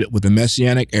associated with the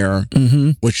Messianic era,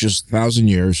 which is 1,000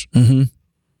 years. Mm-hmm.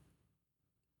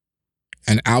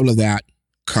 And out of that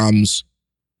comes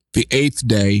the 8th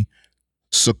day.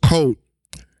 Sukkot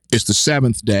is the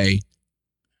 7th day.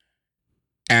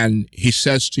 And he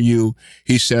says to you,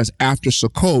 after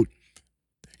Sukkot,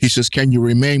 he says, can you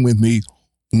remain with me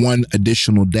one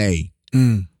additional day,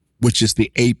 which is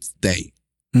the 8th day.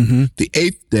 Mm-hmm. The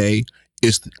 8th day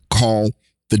is called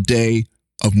the day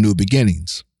of new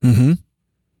beginnings. Mm-hmm.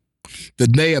 The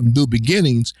day of new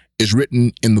beginnings is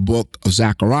written in the book of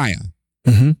Zechariah.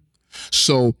 Mm-hmm.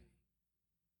 So,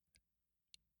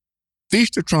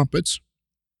 Feast of Trumpets,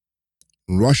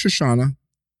 Rosh Hashanah,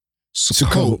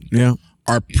 Sukkot yeah,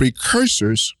 are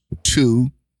precursors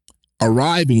to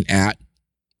arriving at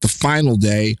the final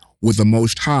day with the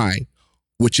Most High,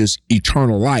 which is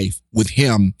eternal life with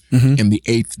Him in the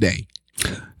 8th day.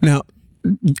 Now,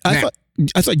 I thought,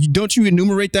 don't you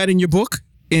enumerate that in your book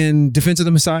in Defense of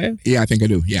the Messiah? Yeah, I think I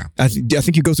do. Yeah, I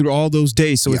think you go through all those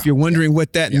days. So if you're wondering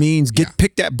what that means,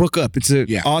 pick that book up. It's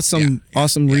an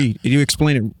awesome read. You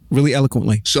explain it really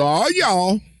eloquently. So all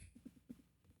y'all,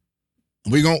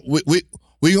 we're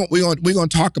gonna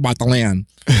talk about the land.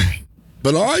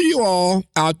 But all you all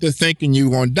out there thinking you're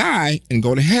gonna die and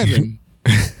go to heaven,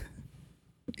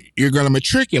 you're gonna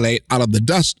matriculate out of the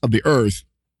dust of the earth,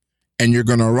 and you're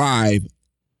gonna arrive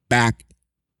back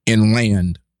in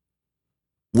land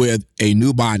with a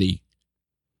new body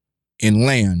in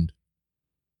land,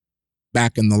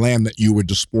 back in the land that you were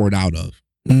disported out of.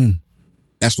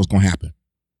 That's what's gonna happen.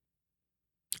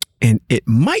 And it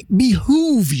might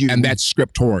behoove you. And that's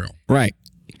scriptural. Right.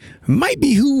 Might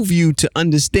behoove you to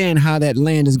understand how that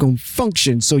land is going to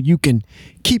function so you can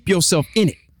keep yourself in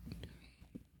it.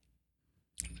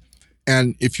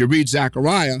 And if you read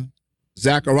Zechariah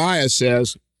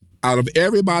says, out of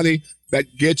everybody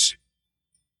that gets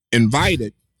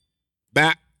invited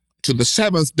back to the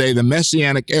 7th day, the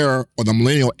Messianic era or the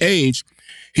millennial age,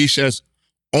 he says,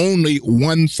 only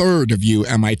 1/3 of you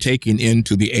am I taking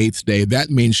into the 8th day. That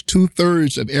means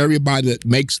 2/3 of everybody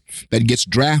that gets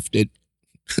drafted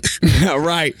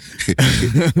right.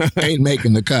 ain't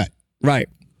making the cut. Right.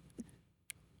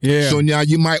 Yeah. So now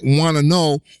you might want to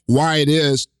know why it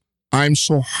is I'm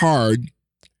so hard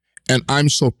and I'm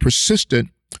so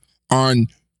persistent on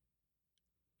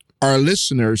our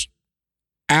listeners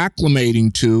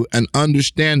acclimating to and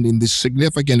understanding the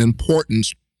significant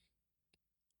importance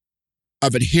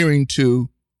of adhering to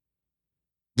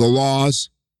the laws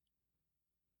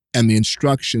and the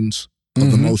instructions of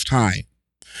the Most High,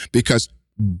 because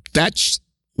that's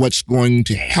what's going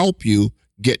to help you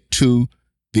get to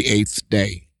the 8th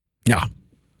day. Yeah.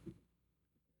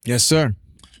 Yes, sir.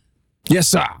 Yes,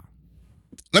 sir.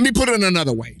 Let me put it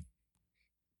another way.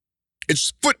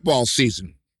 It's football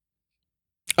season.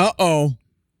 Uh-oh.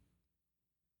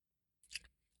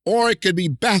 Or it could be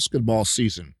basketball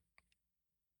season.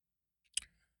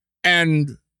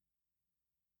 And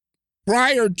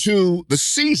prior to the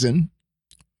season,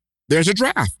 there's a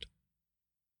draft.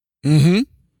 Mm-hmm.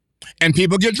 And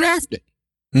people get drafted.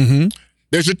 Mm-hmm.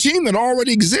 There's a team that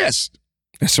already exists.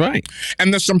 That's right.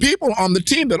 And there's some people on the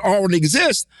team that already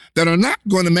exist that are not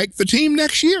going to make the team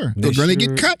next year. They're going to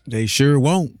get cut. They sure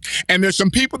won't. And there's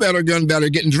some people that are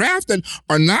getting drafted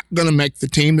are not going to make the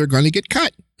team. They're going to get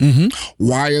cut. Mm-hmm.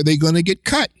 Why are they going to get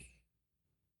cut?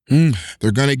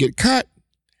 They're going to get cut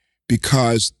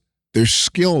because their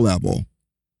skill level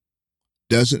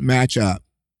doesn't match up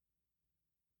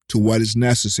to what is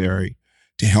necessary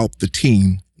to help the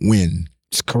team win.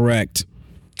 It's correct.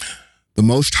 The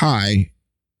Most High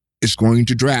is going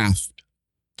to draft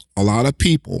a lot of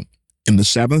people in the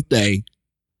 7th day,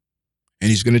 and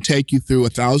He's going to take you through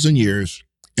 1,000 years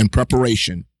in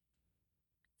preparation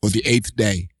for the 8th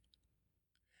day.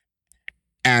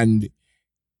 And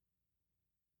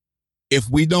if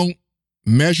we don't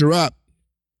measure up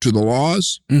to the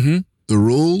laws, the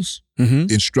rules, the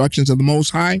instructions of the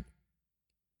Most High,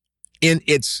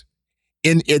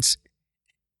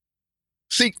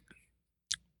 see,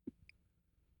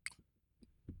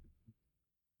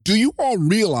 Do you all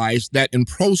realize that in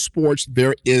pro sports,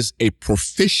 there is a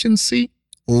proficiency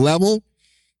level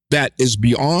that is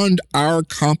beyond our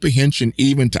comprehension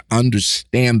even to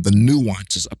understand the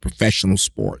nuances of professional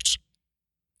sports?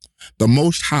 The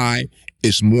Most High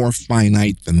is more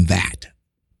finite than that.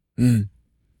 Mm-hmm.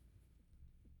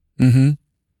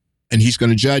 And he's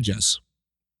going to judge us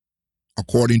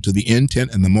according to the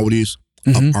intent and the motives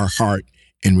of our heart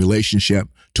in relationship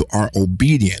to our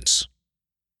obedience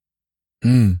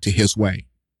to his way.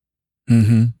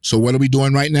 So what are we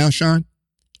doing right now, Sean?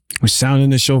 We're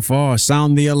sounding the shofar,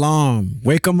 sound the alarm,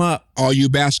 wake them up. All you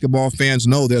basketball fans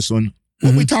know this one.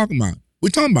 What we talking about? We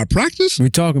talking about practice? We're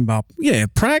talking about,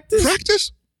 practice.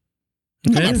 Practice?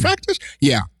 Talking about practice?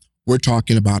 Yeah, we're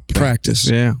talking about practice.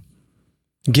 Yeah.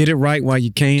 Get it right while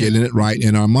you can. Getting it right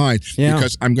in our mind. Yeah.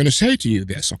 Because I'm going to say to you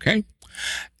this, okay?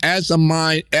 As a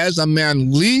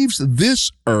man leaves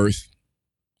this earth,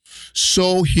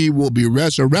 so he will be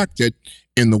resurrected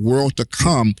in the world to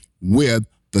come with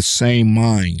the same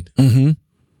mind.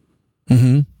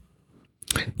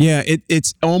 Yeah,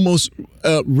 it's almost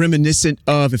reminiscent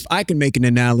of, if I can make an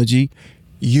analogy,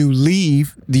 you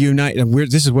leave the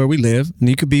this is where we live, and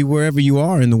you could be wherever you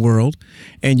are in the world,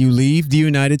 and you leave the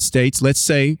United States, let's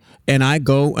say, and I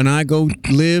go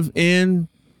live in,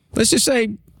 let's just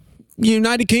say,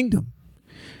 United Kingdom.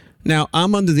 Now,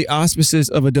 I'm under the auspices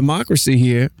of a democracy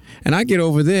here, and I get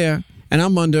over there, and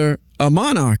I'm under a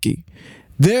monarchy.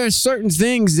 There are certain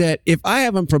things that if I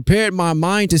haven't prepared my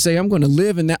mind to say I'm going to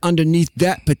live in that underneath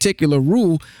that particular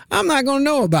rule, I'm not going to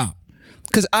know about.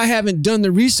 Because I haven't done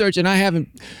the research and I haven't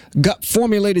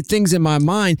formulated things in my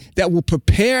mind that will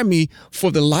prepare me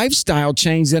for the lifestyle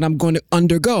change that I'm going to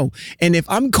undergo. And if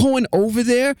I'm going over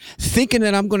there thinking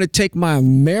that I'm going to take my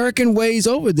American ways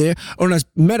over there, or as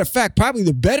a matter of fact, probably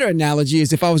the better analogy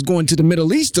is if I was going to the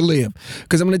Middle East to live.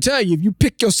 Because I'm going to tell you, if you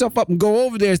pick yourself up and go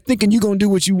over there thinking you're going to do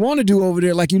what you want to do over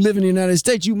there like you live in the United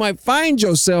States, you might find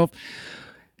yourself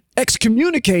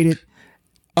excommunicated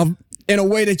in a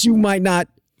way that you might not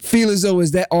feel as though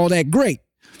is that all that great.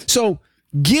 So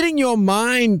getting your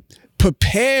mind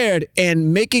prepared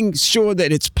and making sure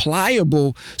that it's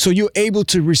pliable so you're able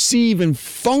to receive and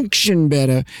function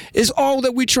better is all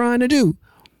that we're trying to do.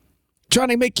 Trying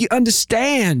to make you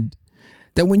understand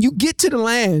that when you get to the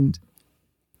land,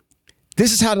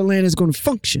 this is how the land is going to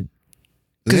function.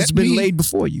 Because it's been laid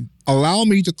before you. Allow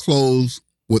me to close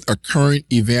with a current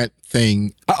event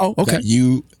thing okay.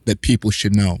 that people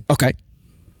should know. Okay.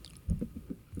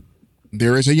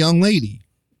 There is a young lady.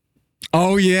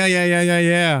 Oh,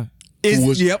 yeah. Who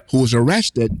was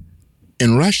arrested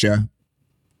in Russia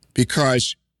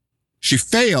because she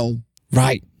failed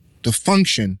to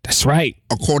function. That's right.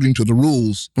 According to the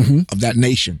rules of that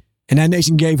nation. And that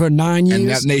nation gave her 9 years? And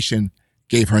that nation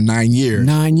gave her 9 years.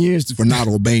 9 years. For not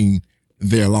obeying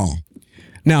their law.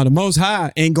 Now, the Most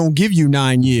High ain't going to give you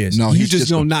 9 years. No, you just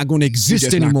not going to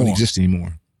exist anymore. Not going to exist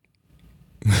anymore.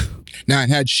 Now,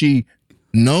 had she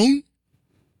known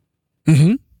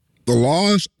the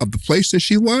laws of the place that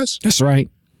she was, that's right,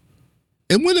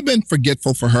 it would have been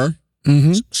forgetful for her,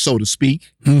 so to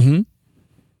speak, to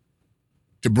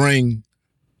bring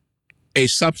a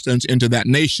substance into that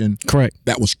nation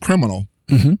that was criminal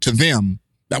to them,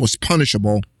 that was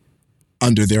punishable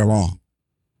under their law.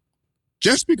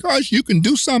 Just because you can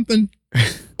do something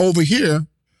over here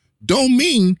don't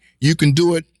mean you can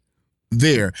do it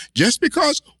there. Just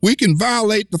because we can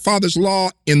violate the Father's law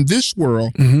in this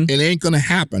world, it ain't going to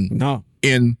happen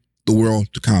in the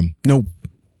world to come. Nope.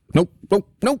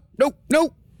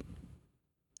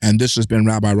 And this has been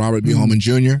Rabbi Robert B. Holman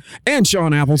Jr. and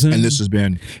Sean Appleton. And this has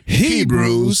been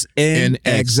Hebrews in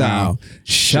Exile.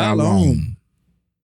 Shalom.